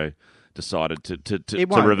MJO decided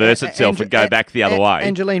to reverse itself and go back the other way.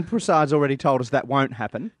 Angeline Broussard's already told us that won't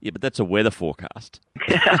happen. Yeah, but that's a weather forecast.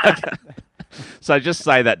 So just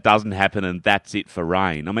say that doesn't happen and that's it for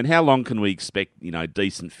rain. I mean, how long can we expect,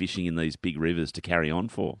 decent fishing in these big rivers to carry on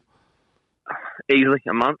for? Easily,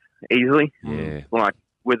 a month, easily. Yeah. Like,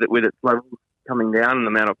 with its levels coming down and the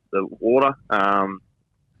amount of the water.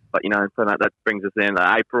 But, so that brings us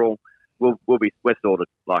into April. We're sorted.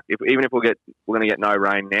 Like, even if we're going to get no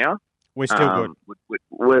rain now, we're still good.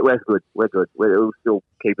 We're good. We're good. It'll still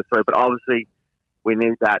keep us through. But obviously, we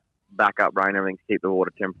need that backup rain, everything to keep the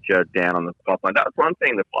water temperature down on the floodplain. That's one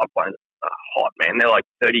thing. The floodplains are hot, man. They're like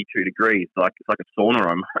 32 degrees. It's like a sauna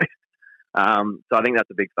almost. So I think that's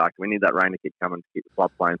a big factor. We need that rain to keep coming to keep the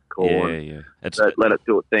floodplains cool. Yeah. Let it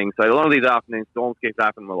do its thing. So a lot of these afternoon storms keep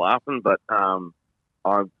happening. We're laughing, but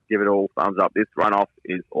I give it all thumbs up. This runoff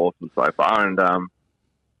is awesome so far, and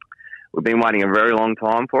we've been waiting a very long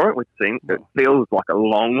time for it. It feels like a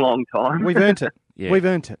long, long time. We've earned it. Yeah. We've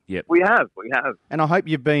earned it. Yep. We have. And I hope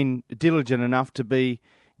you've been diligent enough to be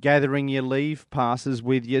gathering your leave passes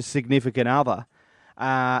with your significant other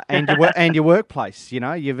and your workplace. You've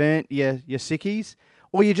earned your sickies,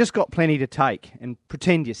 or you just got plenty to take and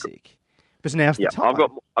pretend you're sick. Because now's the time.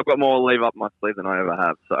 I've got more leave up my sleeve than I ever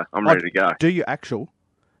have, so I'm ready to go. Do you actual?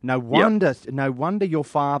 No wonder your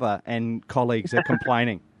father and colleagues are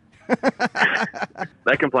complaining.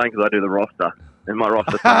 They complain because I do the roster. And my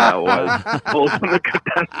roster somehow falls on the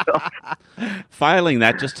good stuff. Failing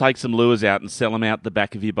that, just take some lures out and sell them out the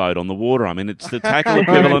back of your boat on the water. I mean, it's the tackle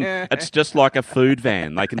equivalent. It's just like a food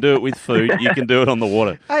van. They can do it with food. You can do it on the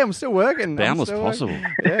water. Hey, I'm still working. Boundless possible.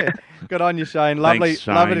 Yeah. Good on you, Shane. Lovely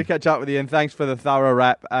to catch up with you, and thanks for the thorough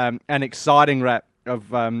wrap, an exciting wrap of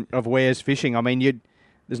Wares fishing. I mean,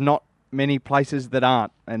 there's not many places that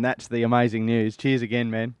aren't, and that's the amazing news. Cheers again,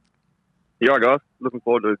 man. Yeah, guys. Looking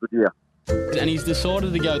forward to a good year. And he's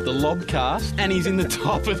decided to go with the lobcast, and he's in the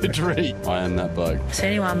top of the tree. I am that bloke. So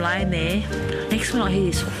anyway, I'm laying there. Next minute I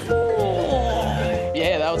hear this.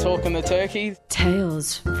 Yeah, they were talking the turkey.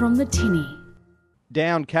 Tales from the Tinny.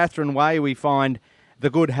 Down Catherine Way, we find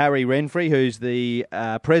the good Harry Renfrey, who's the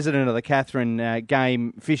president of the Catherine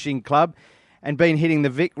Game Fishing Club, and been hitting the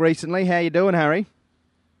Vic recently. How you doing, Harry?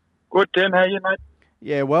 Good, Tim. How are you, mate?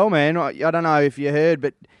 Yeah, well, man, I don't know if you heard,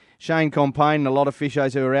 but Shane Compain and a lot of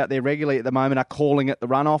fishers who are out there regularly at the moment are calling it the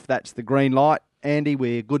runoff. That's the green light. Andy,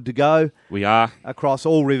 we're good to go. We are. Across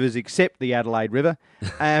all rivers except the Adelaide River.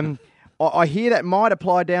 I hear that might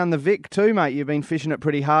apply down the Vic too, mate. You've been fishing it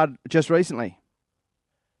pretty hard just recently.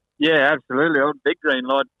 Yeah, absolutely. Old big green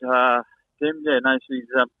light, Tim. Yeah, no,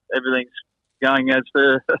 everything's going as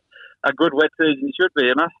per a good wet season should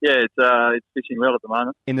be, Yeah, it's fishing well at the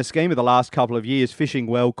moment. In the scheme of the last couple of years, fishing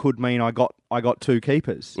well could mean I got 2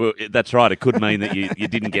 keepers. Well, that's right. It could mean that you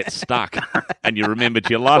didn't get stuck and you remembered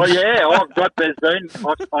your lunch. Well, yeah, there's been.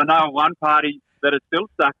 I know one party that is still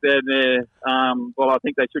stuck there. Well, I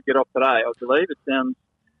think they should get off today. I believe it sounds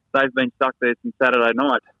they've been stuck there since Saturday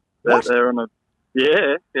night. They're on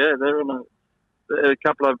they're on a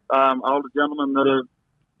couple of older gentlemen that are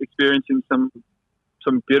experiencing some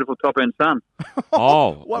beautiful top-end sun.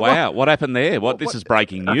 Oh, wow. What happened there? This is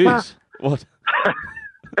breaking news. What?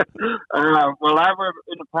 Well, they were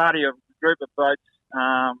in a party of a group of boats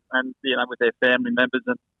and, with their family members,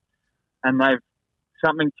 and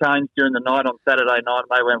something changed during the night on Saturday night.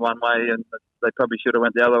 They went one way and they probably should have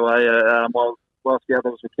went the other way whilst the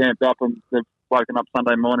others were camped up, and they've woken up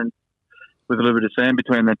Sunday morning with a little bit of sand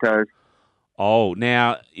between their toes. Oh,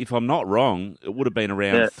 now, if I'm not wrong, it would have been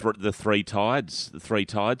around the three tides in the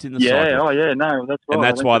cycle. Yeah, no, that's right. And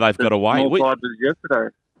that's why they've got away. Tide was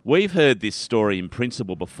yesterday. We've heard this story in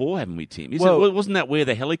principle before, haven't we, Tim? Wasn't that where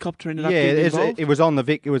the helicopter ended up getting involved? It was on the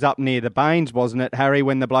Vic. It was up near the Baines, wasn't it, Harry,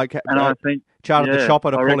 when the bloke chartered the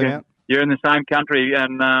chopper to pull him out? You're in the same country,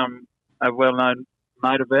 and a well-known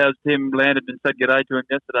mate of ours, Tim, landed and said g'day to him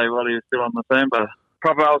yesterday while he was still on the sandbar.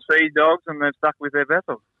 proper old sea dogs, and they're stuck with their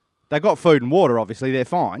vessels. They got food and water, obviously. They're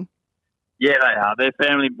fine. Yeah, they are. Their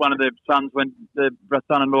family, one of their sons their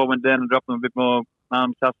son-in-law went down and dropped them a bit more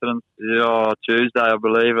sustenance Tuesday, I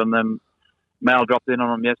believe, and then Mal dropped in on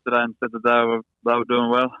them yesterday and said that they were doing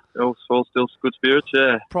well. All still good spirits,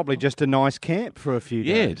 yeah. Probably just a nice camp for a few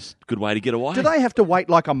days. Yeah, it's a good way to get away. Do they have to wait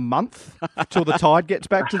like a month till the tide gets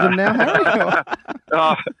back to them now, Harry?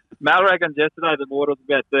 Mal reckons yesterday the water was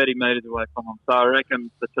about 30 metres away from them, so I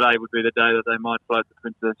reckon that today would be the day that they might float the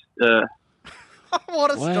Princess. Yeah.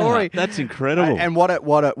 What a story! That's incredible. And what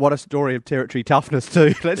a story of territory toughness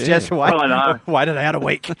too. Let's just wait. I know. Wait it out a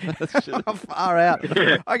week. Far out.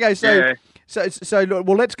 Yeah. Okay, so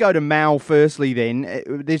well, let's go to Mal firstly. Then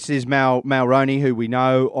this is Mal Roney, who we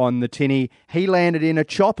know on the tinny. He landed in a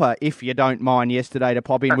chopper, if you don't mind, yesterday to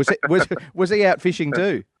pop in. Was he out fishing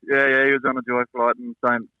too? Yeah, he was on a joy flight and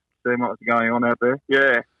seeing what was going on out there.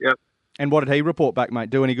 Yeah, yep. And what did he report back, mate?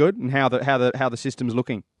 Do any good? And how the system's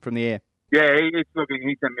looking from the air? Yeah, he's looking.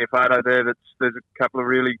 He sent me a photo there. There's a couple of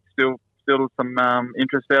really still some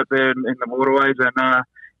interest out there in the waterways, and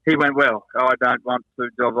he went well. I don't want to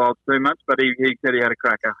divulge too much, but he said he had a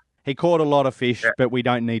cracker. He caught a lot of fish, but we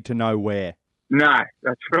don't need to know where. No,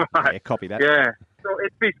 that's right. Yeah, copy that. Yeah, so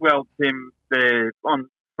it fished well, Tim. There on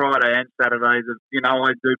Friday and Saturdays.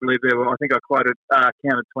 I do believe there were. I think I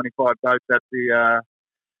counted 25 boats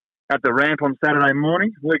at the ramp on Saturday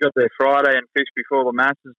morning. We got there Friday and fished before the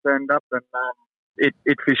masses turned up, and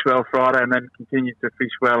it fished well Friday and then continued to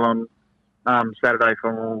fish well on Saturday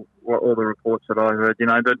from all the reports that I heard.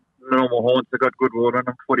 The normal haunts have got good water in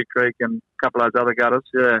them, Footy Creek and a couple of those other gutters,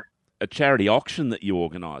 yeah. A charity auction that you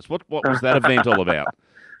organised. What was that event all about?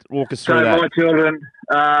 Walk us through so that. My children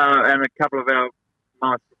and a couple of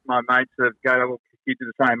my mates that kids of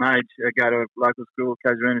the same age go to a local school,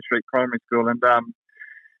 Casuarina Street Primary School, and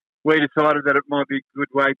we decided that it might be a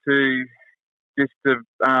good way to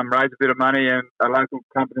raise a bit of money, and a local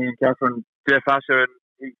company in Katherine, Jeff Usher, and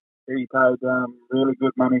he paid really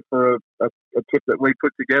good money for a trip that we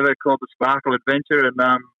put together called the Sparkle Adventure, and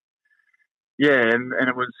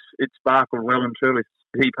it sparkled well and truly.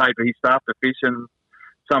 He paid for his staff to fish, and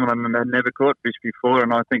some of them had never caught fish before,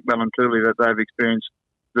 and I think well and truly that they've experienced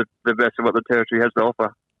the best of what the territory has to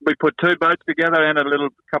offer. We put 2 boats together and a little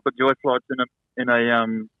couple of joy flights in a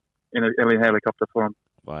helicopter for them.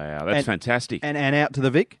 Wow, that's fantastic. And out to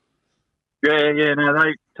the Vic? Yeah. No,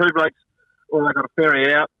 they 2 blokes. Well, they got a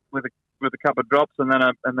ferry out with a couple of drops, and then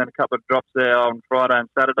a couple of drops there on Friday and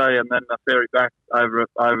Saturday, and then a ferry back over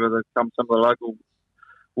some of the local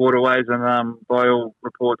waterways. And by all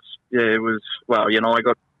reports, it was I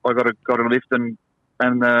got a lift, and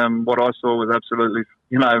what I saw was absolutely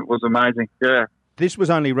was amazing. Yeah. This was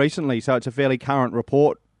only recently, so it's a fairly current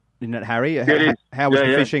report, isn't it, Harry? Yeah, it is. How was the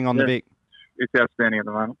fishing on the Vic? It's outstanding at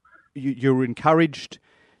the moment. You're encouraged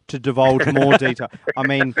to divulge more detail. I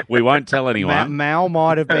mean, we won't tell anyone. Mal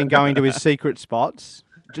might have been going to his secret spots.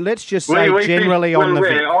 Let's just say generally on the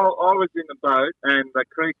Vic. I was in the boat, and the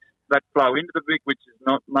creeks that flow into the Vic, which is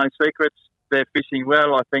no secrets, they're fishing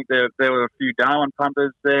well. I think there were a few Darwin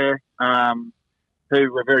punters there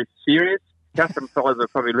who were very serious. Custom fellas are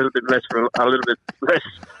probably a little bit less, as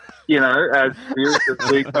serious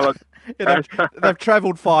as these fellas. They've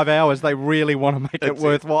travelled 5 hours. They really want to make it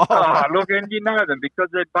worthwhile. Oh, look, and you know them because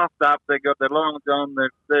they're buffed up. They've got their longs on.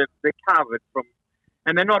 They're covered from,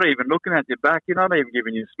 and they're not even looking at your back. You're not even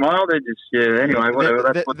giving you a smile. They're just anyway,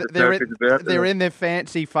 whatever. That's what the territory's about. They're in their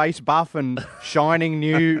fancy face buff and shining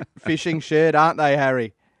new fishing shirt, aren't they,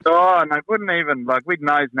 Harry? Oh, and they wouldn't even we'd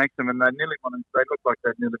nose next to them, and they look like they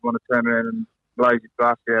nearly want to turn around and blows your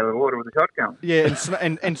basket out of the water with a shotgun. Yeah,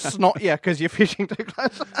 and snot you because you're fishing too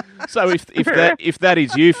close. So if that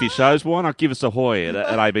is you, Fishos, why not give us a hoy at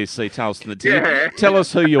ABC Telstra TV? Yeah. Tell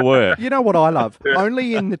us who you were. You know what I love?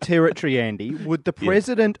 Only in the territory, Andy, would the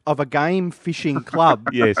president of a game fishing club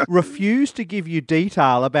refuse to give you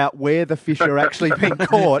detail about where the fish are actually being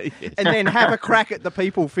caught and then have a crack at the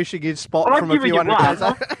people fishing his spot from a few hundred meters?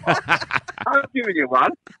 I've given you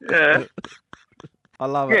one. Yeah. I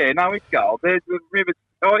love it. Yeah, no, it's gold. There's the rivers.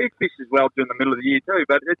 Oh, it fishes well during the middle of the year too.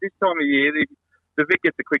 But at this time of year, the Vic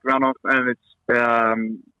gets a quick runoff, and it's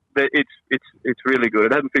really good.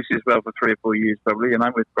 It hasn't fished as well for 3 or 4 years, probably.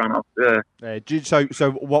 With runoff.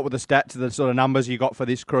 So what were the stats, the sort of numbers you got for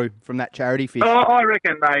this crew from that charity fish? Oh, I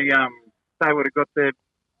reckon they would have got their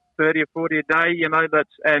 30 or 40 a day.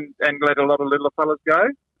 And let a lot of little fellas go.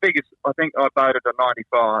 Biggest, I think I boated a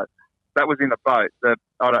 95. That was in the boat. The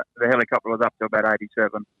helicopter was up to about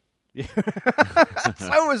 87.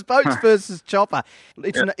 So it was boats versus chopper.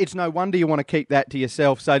 It's no wonder you want to keep that to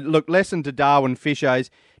yourself. So, look, lesson to Darwin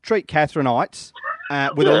Fishers, treat Katherinites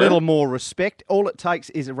with a little more respect. All it takes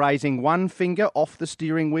is raising one finger off the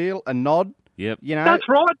steering wheel, a nod. Yep. You know, That's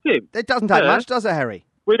right, Tim. It doesn't take much, does it, Harry?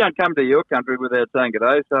 We don't come to your country without saying good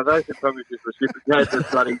day, so they should probably just reciprocate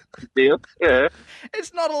this bloody deal. Yeah.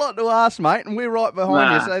 It's not a lot to ask, mate, and we're right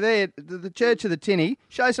behind you. So there, the Church of the Tinny,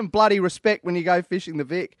 show some bloody respect when you go fishing the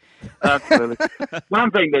Vic. Absolutely.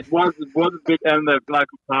 One thing that was a bit, and the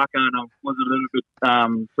local park owner was a little bit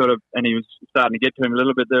sort of, and he was starting to get to him a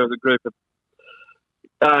little bit. There was a group of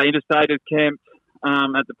interstaters camped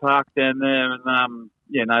at the park down there, and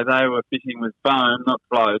they were fishing with foam, not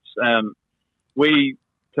floats. We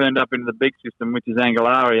turned up into the big system, which is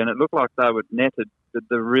Angularri, and it looked like they would netted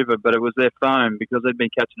the river, but it was their foam because they'd been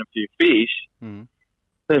catching a few fish. Mm.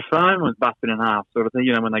 Their foam was busted in half, sort of thing.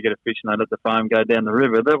 You know, when they get a fish and they let the foam go down the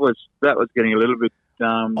river, that was getting a little bit.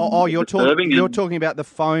 You're talking about the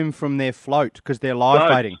foam from their float because they're live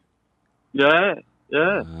baiting. Yeah.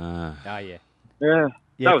 Yeah. That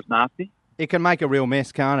was nasty. It can make a real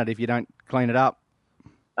mess, can't it, if you don't clean it up?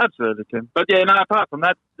 Absolutely, Tim. But yeah, no. Apart from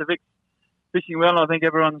that, the Vic's fishing well. I think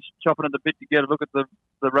everyone's chopping at the bit to get a look at the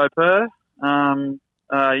roper.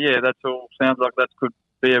 That's all. Sounds like that could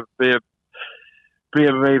be a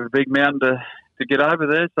big mountain to get over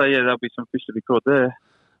there. So yeah, there'll be some fish to be caught there.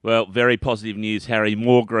 Well, very positive news, Harry.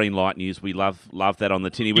 More green light news. We love that on the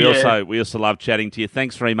Tinny. We also love chatting to you.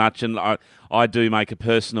 Thanks very much. And I do make a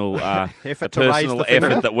personal effort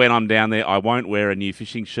that when I'm down there, I won't wear a new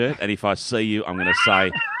fishing shirt. And if I see you, I'm going to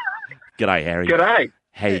say, "G'day, Harry. G'day.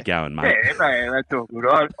 How you going, mate?" Yeah, man, that's all good.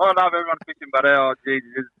 I love everyone fishing, but we're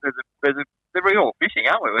all fishing,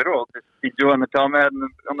 aren't we? We're all just enjoying the time out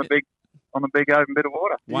on the big open bit of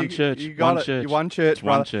water. One church. One church,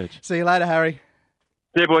 brother. One church. See you later, Harry.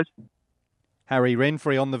 See you, boys. Harry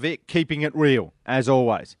Renfrey on the Vic, keeping it real, as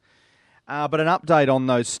always. But an update on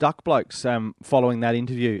those stuck blokes following that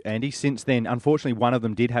interview, Andy. Since then, unfortunately, one of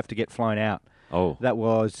them did have to get flown out. Oh. That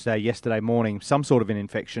was yesterday morning. Some sort of an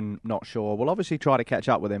infection, not sure. We'll obviously try to catch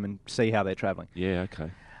up with them and see how they're travelling. Yeah,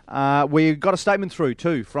 okay. We got a statement through,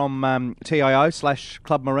 too, from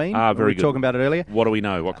TIO/Club Marine. Very good. We were talking about it earlier. What do we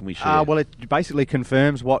know? What can we share? Well, it basically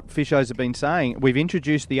confirms what fishers have been saying. We've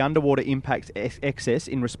introduced the underwater impact excess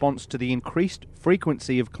in response to the increased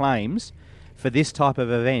frequency of claims for this type of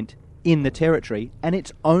event in the Territory, and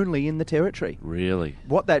it's only in the Territory. Really?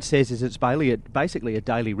 What that says is it's basically a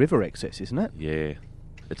daily river excess, isn't it? Yeah.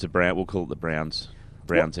 It's we'll call it the Browns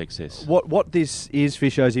excess. What this is,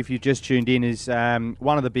 Fishers, if you've just tuned in, is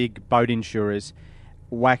one of the big boat insurers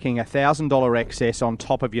whacking $1,000 excess on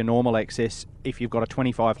top of your normal excess if you've got a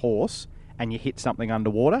 25 horse and you hit something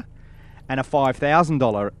underwater, and a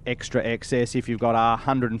 $5,000 extra excess if you've got a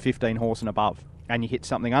 115 horse and above and you hit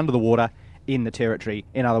something under the water in the Territory,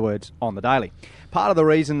 in other words, on the daily. Part of the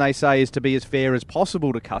reason they say is to be as fair as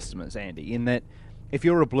possible to customers, Andy, in that if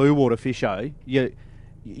you're a blue water fisher,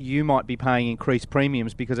 you might be paying increased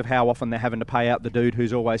premiums because of how often they're having to pay out the dude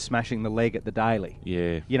who's always smashing the leg at the daily.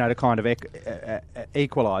 Yeah. You know, to kind of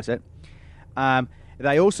equalise it.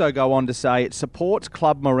 They also go on to say it supports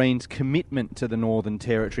Club Marine's commitment to the Northern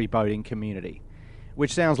Territory boating community,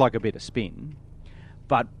 which sounds like a bit of spin.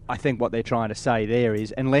 But I think what they're trying to say there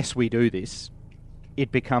is, unless we do this,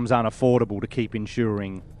 it becomes unaffordable to keep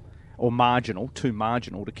insuring, or too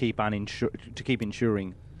marginal to keep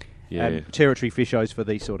insuring Territory fishers for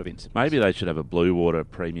these sort of incidents. Maybe they should have a blue water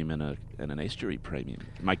premium and an estuary premium.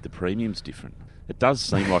 Make the premiums different. It does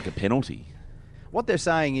seem like a penalty. What they're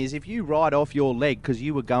saying is if you ride off your leg because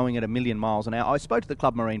you were going at 1,000,000 miles an hour... I spoke to the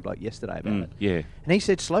Club Marine bloke yesterday about it. Yeah. And he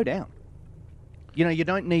said, slow down. You know, you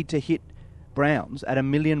don't need to hit Browns at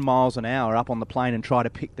 1,000,000 miles an hour up on the plane and try to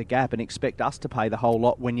pick the gap and expect us to pay the whole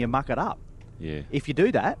lot when you muck it up. Yeah. If you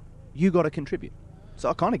do that, you got to contribute. So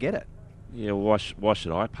I kind of get it. Yeah, well, why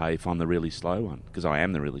should I pay if I'm the really slow one? Because I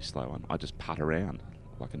am the really slow one. I just putt around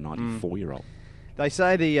like a 94-year-old. They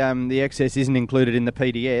say the excess isn't included in the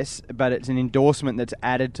PDS, but it's an endorsement that's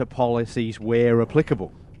added to policies where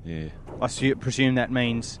applicable. Yeah. I presume that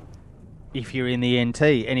means if you're in the NT.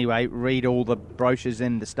 Anyway, read all the brochures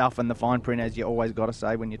and the stuff and the fine print, as you always got to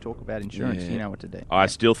say when you talk about insurance. You know what to do. I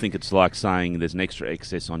still think it's like saying there's an extra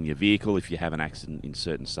excess on your vehicle if you have an accident in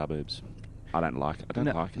certain suburbs. I don't like it.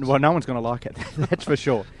 like it. Well, no one's going to like it. That's for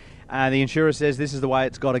sure. The insurer says this is the way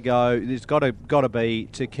it's got to go. It's got to be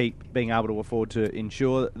to keep being able to afford to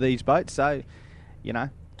insure these boats. So, you know,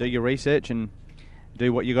 do your research and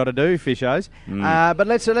do what you got to do, fishers. But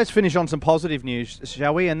let's finish on some positive news,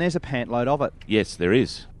 shall we? And there's a pant load of it. Yes, there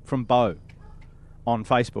is. From Bo on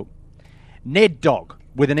Facebook. Ned Dog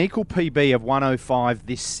with an equal PB of 105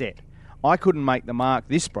 this set. I couldn't make the mark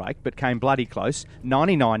this break, but came bloody close.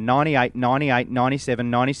 99, 98, 98, 97,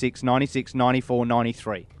 96, 96, 94,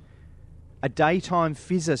 93. A daytime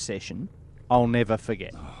fizzer session I'll never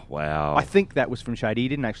forget. Oh, wow. I think that was from Shady. He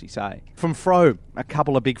didn't actually say. From Fro, a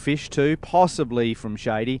couple of big fish too, possibly from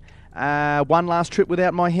Shady. One last trip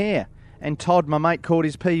without my hair. And Todd, my mate, caught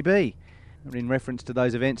his PB. In reference to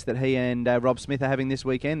those events that he and Rob Smith are having this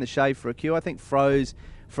weekend, the Shave for a Cure. I think Fro's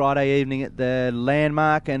Friday evening at the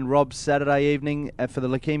Landmark and Rob's Saturday evening for the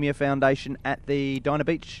Leukemia Foundation at the Dinah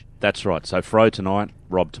Beach. That's right. So Fro tonight,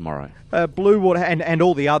 Rob tomorrow. Blue Water and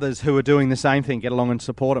all the others who are doing the same thing, get along and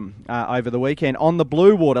support them over the weekend. On the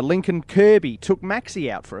Blue Water, Lincoln Kirby took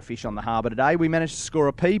Maxie out for a fish on the harbour today. We managed to score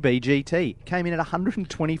a PB GT. Came in at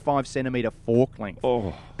 125 centimetre fork length.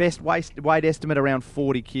 Oh. Best weight estimate around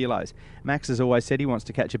 40 kilos. Max has always said he wants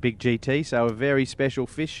to catch a big GT, so a very special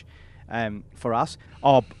fish for us.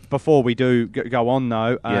 Oh, before we do go on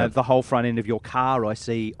though, the whole front end of your car I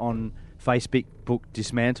see on Facebook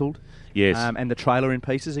dismantled. Yes. And the trailer in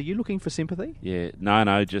pieces. Are you looking for sympathy? Yeah.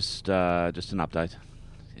 No, just an update.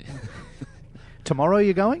 Tomorrow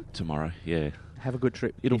you're going? Tomorrow, yeah. Have a good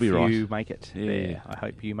trip. It'll be right. If you make it there. I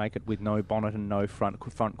hope you make it with no bonnet and no front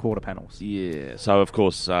quarter panels. Yeah. So, of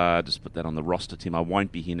course, just put that on the roster, Tim. I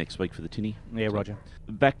won't be here next week for the tinny. Yeah, Roger.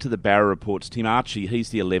 Back to the Barra reports. Tim Archie, he's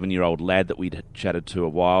the 11-year-old lad that we'd chatted to a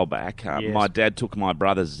while back. Yes. My dad took my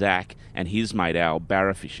brother Zach and his mate Al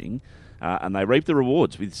barra fishing, and they reaped the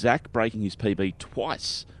rewards with Zach breaking his PB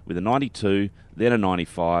twice with a 92, then a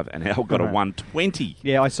 95, and Al got a 120.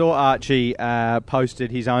 Yeah, I saw Archie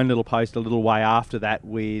posted his own little post a little way after that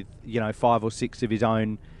with 5 or 6 of his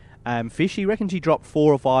own fish. He reckons he dropped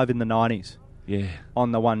 4 or 5 in the 90s. Yeah,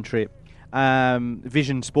 on the one trip.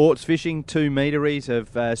 Vision Sports Fishing, 2 meteries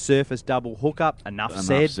of surface double hookup. Enough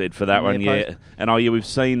said for that one, yeah. And we've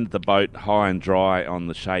seen the boat high and dry on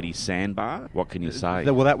the Shady sandbar. What can you say?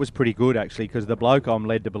 Well, that was pretty good actually, because the bloke I'm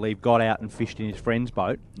led to believe got out and fished in his friend's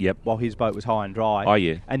boat. Yep. While his boat was high and dry. Oh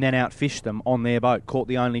yeah. And then outfished them on their boat. Caught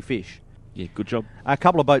the only fish. Yeah, good job. A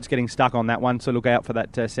couple of boats getting stuck on that one, so look out for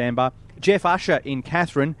that sandbar. Jeff Usher in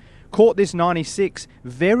Catherine caught this 96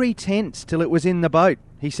 very tense till it was in the boat,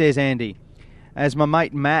 he says, Andy, as my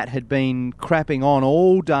mate Matt had been crapping on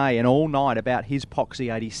all day and all night about his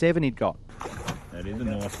Poxy 87 he'd got. That is a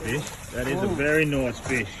nice fish. That is a very nice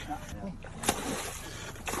fish.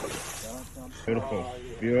 Beautiful,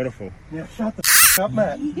 beautiful. Yeah, shut the up,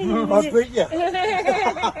 Matt. I beat you.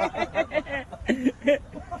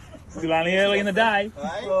 Still only early in the day.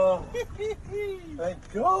 Oh,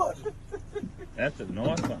 thank God. That's a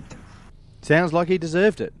nice one. Sounds like he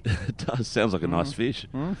deserved it. It does. Sounds like a nice fish.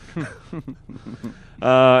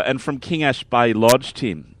 And from King Ash Bay Lodge,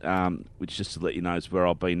 Tim, which just to let you know is where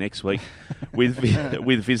I'll be next week, with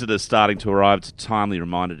visitors starting to arrive. It's a timely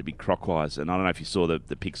reminder to be crockwise. And I don't know if you saw the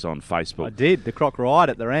pics on Facebook. I did. The croc right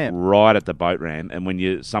at the ramp. Right at the boat ramp. And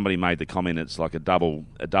when somebody made the comment, it's like a double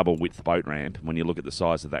width boat ramp. When you look at the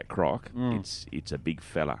size of that croc, it's a big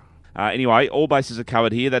fella. Anyway, all bases are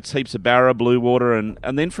covered here. That's heaps of Barra, Blue Water, and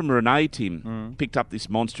then from Renee, Tim, picked up this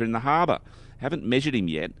monster in the harbour. Haven't measured him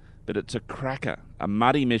yet, but it's a cracker. A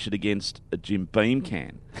muddy measured against a Jim Beam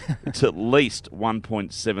can. It's at least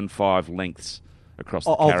 1.75 lengths across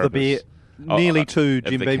the carapace. Of the beer. Nearly 2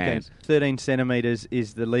 Jim Beam cans. 13 centimetres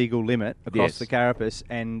is the legal limit across the carapace,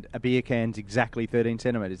 and a beer can's exactly 13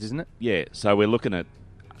 centimetres, isn't it? Yeah, so we're looking at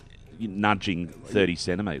nudging 30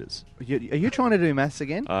 centimetres. Are you trying to do maths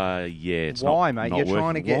again? Yeah, it's Why, not mate? You're working.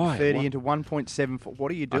 trying to get Why? 30 into 1.74.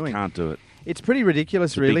 What are you doing? I can't do it. It's pretty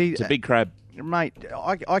ridiculous, really. It's a big crab. Mate,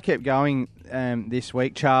 I kept going this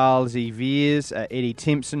week. Charles E. Veers, Eddie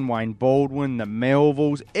Timpson, Wayne Baldwin, the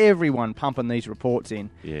Melvilles, everyone pumping these reports in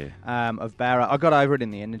of Barra. I got over it in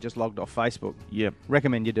the end and just logged off Facebook. Yep.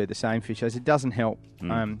 Recommend you do the same, Fishers. It doesn't help.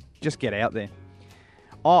 Just get out there.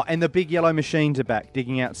 Oh, and the big yellow machines are back,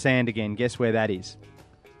 digging out sand again. Guess where that is?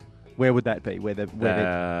 Where would that be?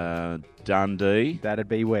 Dundee. That'd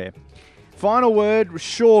be where. Final word,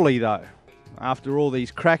 surely, though. After all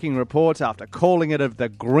these cracking reports, after calling it of the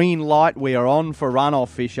green light we are on for runoff,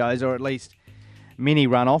 Fishers, or at least mini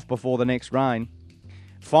runoff before the next rain.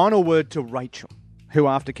 Final word to Rachel, who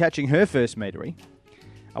after catching her first metery,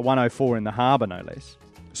 a 104 in the harbour no less,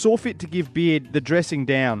 saw fit to give Beard the dressing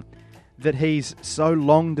down that he's so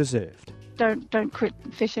long deserved. Don't quit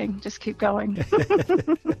fishing. Just keep going.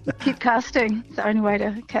 Keep casting. It's the only way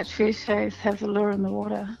to catch fish is have the lure in the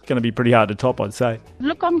water. It's going to be pretty hard to top, I'd say.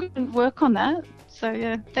 Look, I'm going to work on that. So,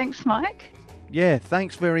 yeah, thanks, Mike. Yeah,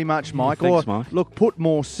 thanks very much, Mike. Thanks, Mike. Look, put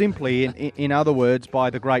more simply, in other words, by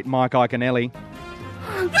the great Mike Iaconelli.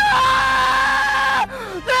 No!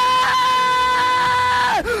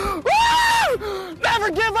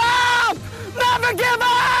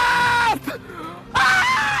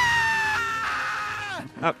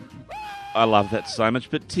 I love that so much.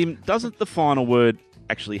 But, Tim, doesn't the final word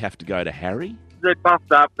actually have to go to Harry? They're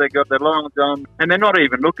buffed up, they've got their longs on, and they're not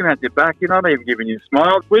even looking at your back. You're not even giving you a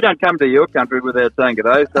smile. We don't come to your country without saying good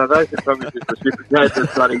day, so those are probably just reciprocate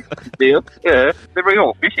this bloody deal. Yeah, we're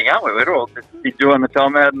all fishing, aren't we? We're all just enjoying the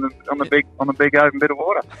time out on the big open bit of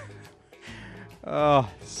water. Oh,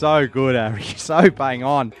 so good, Harry. So bang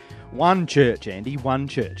on. One church, Andy. One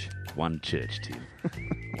church. One church, Tim.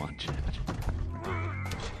 One church.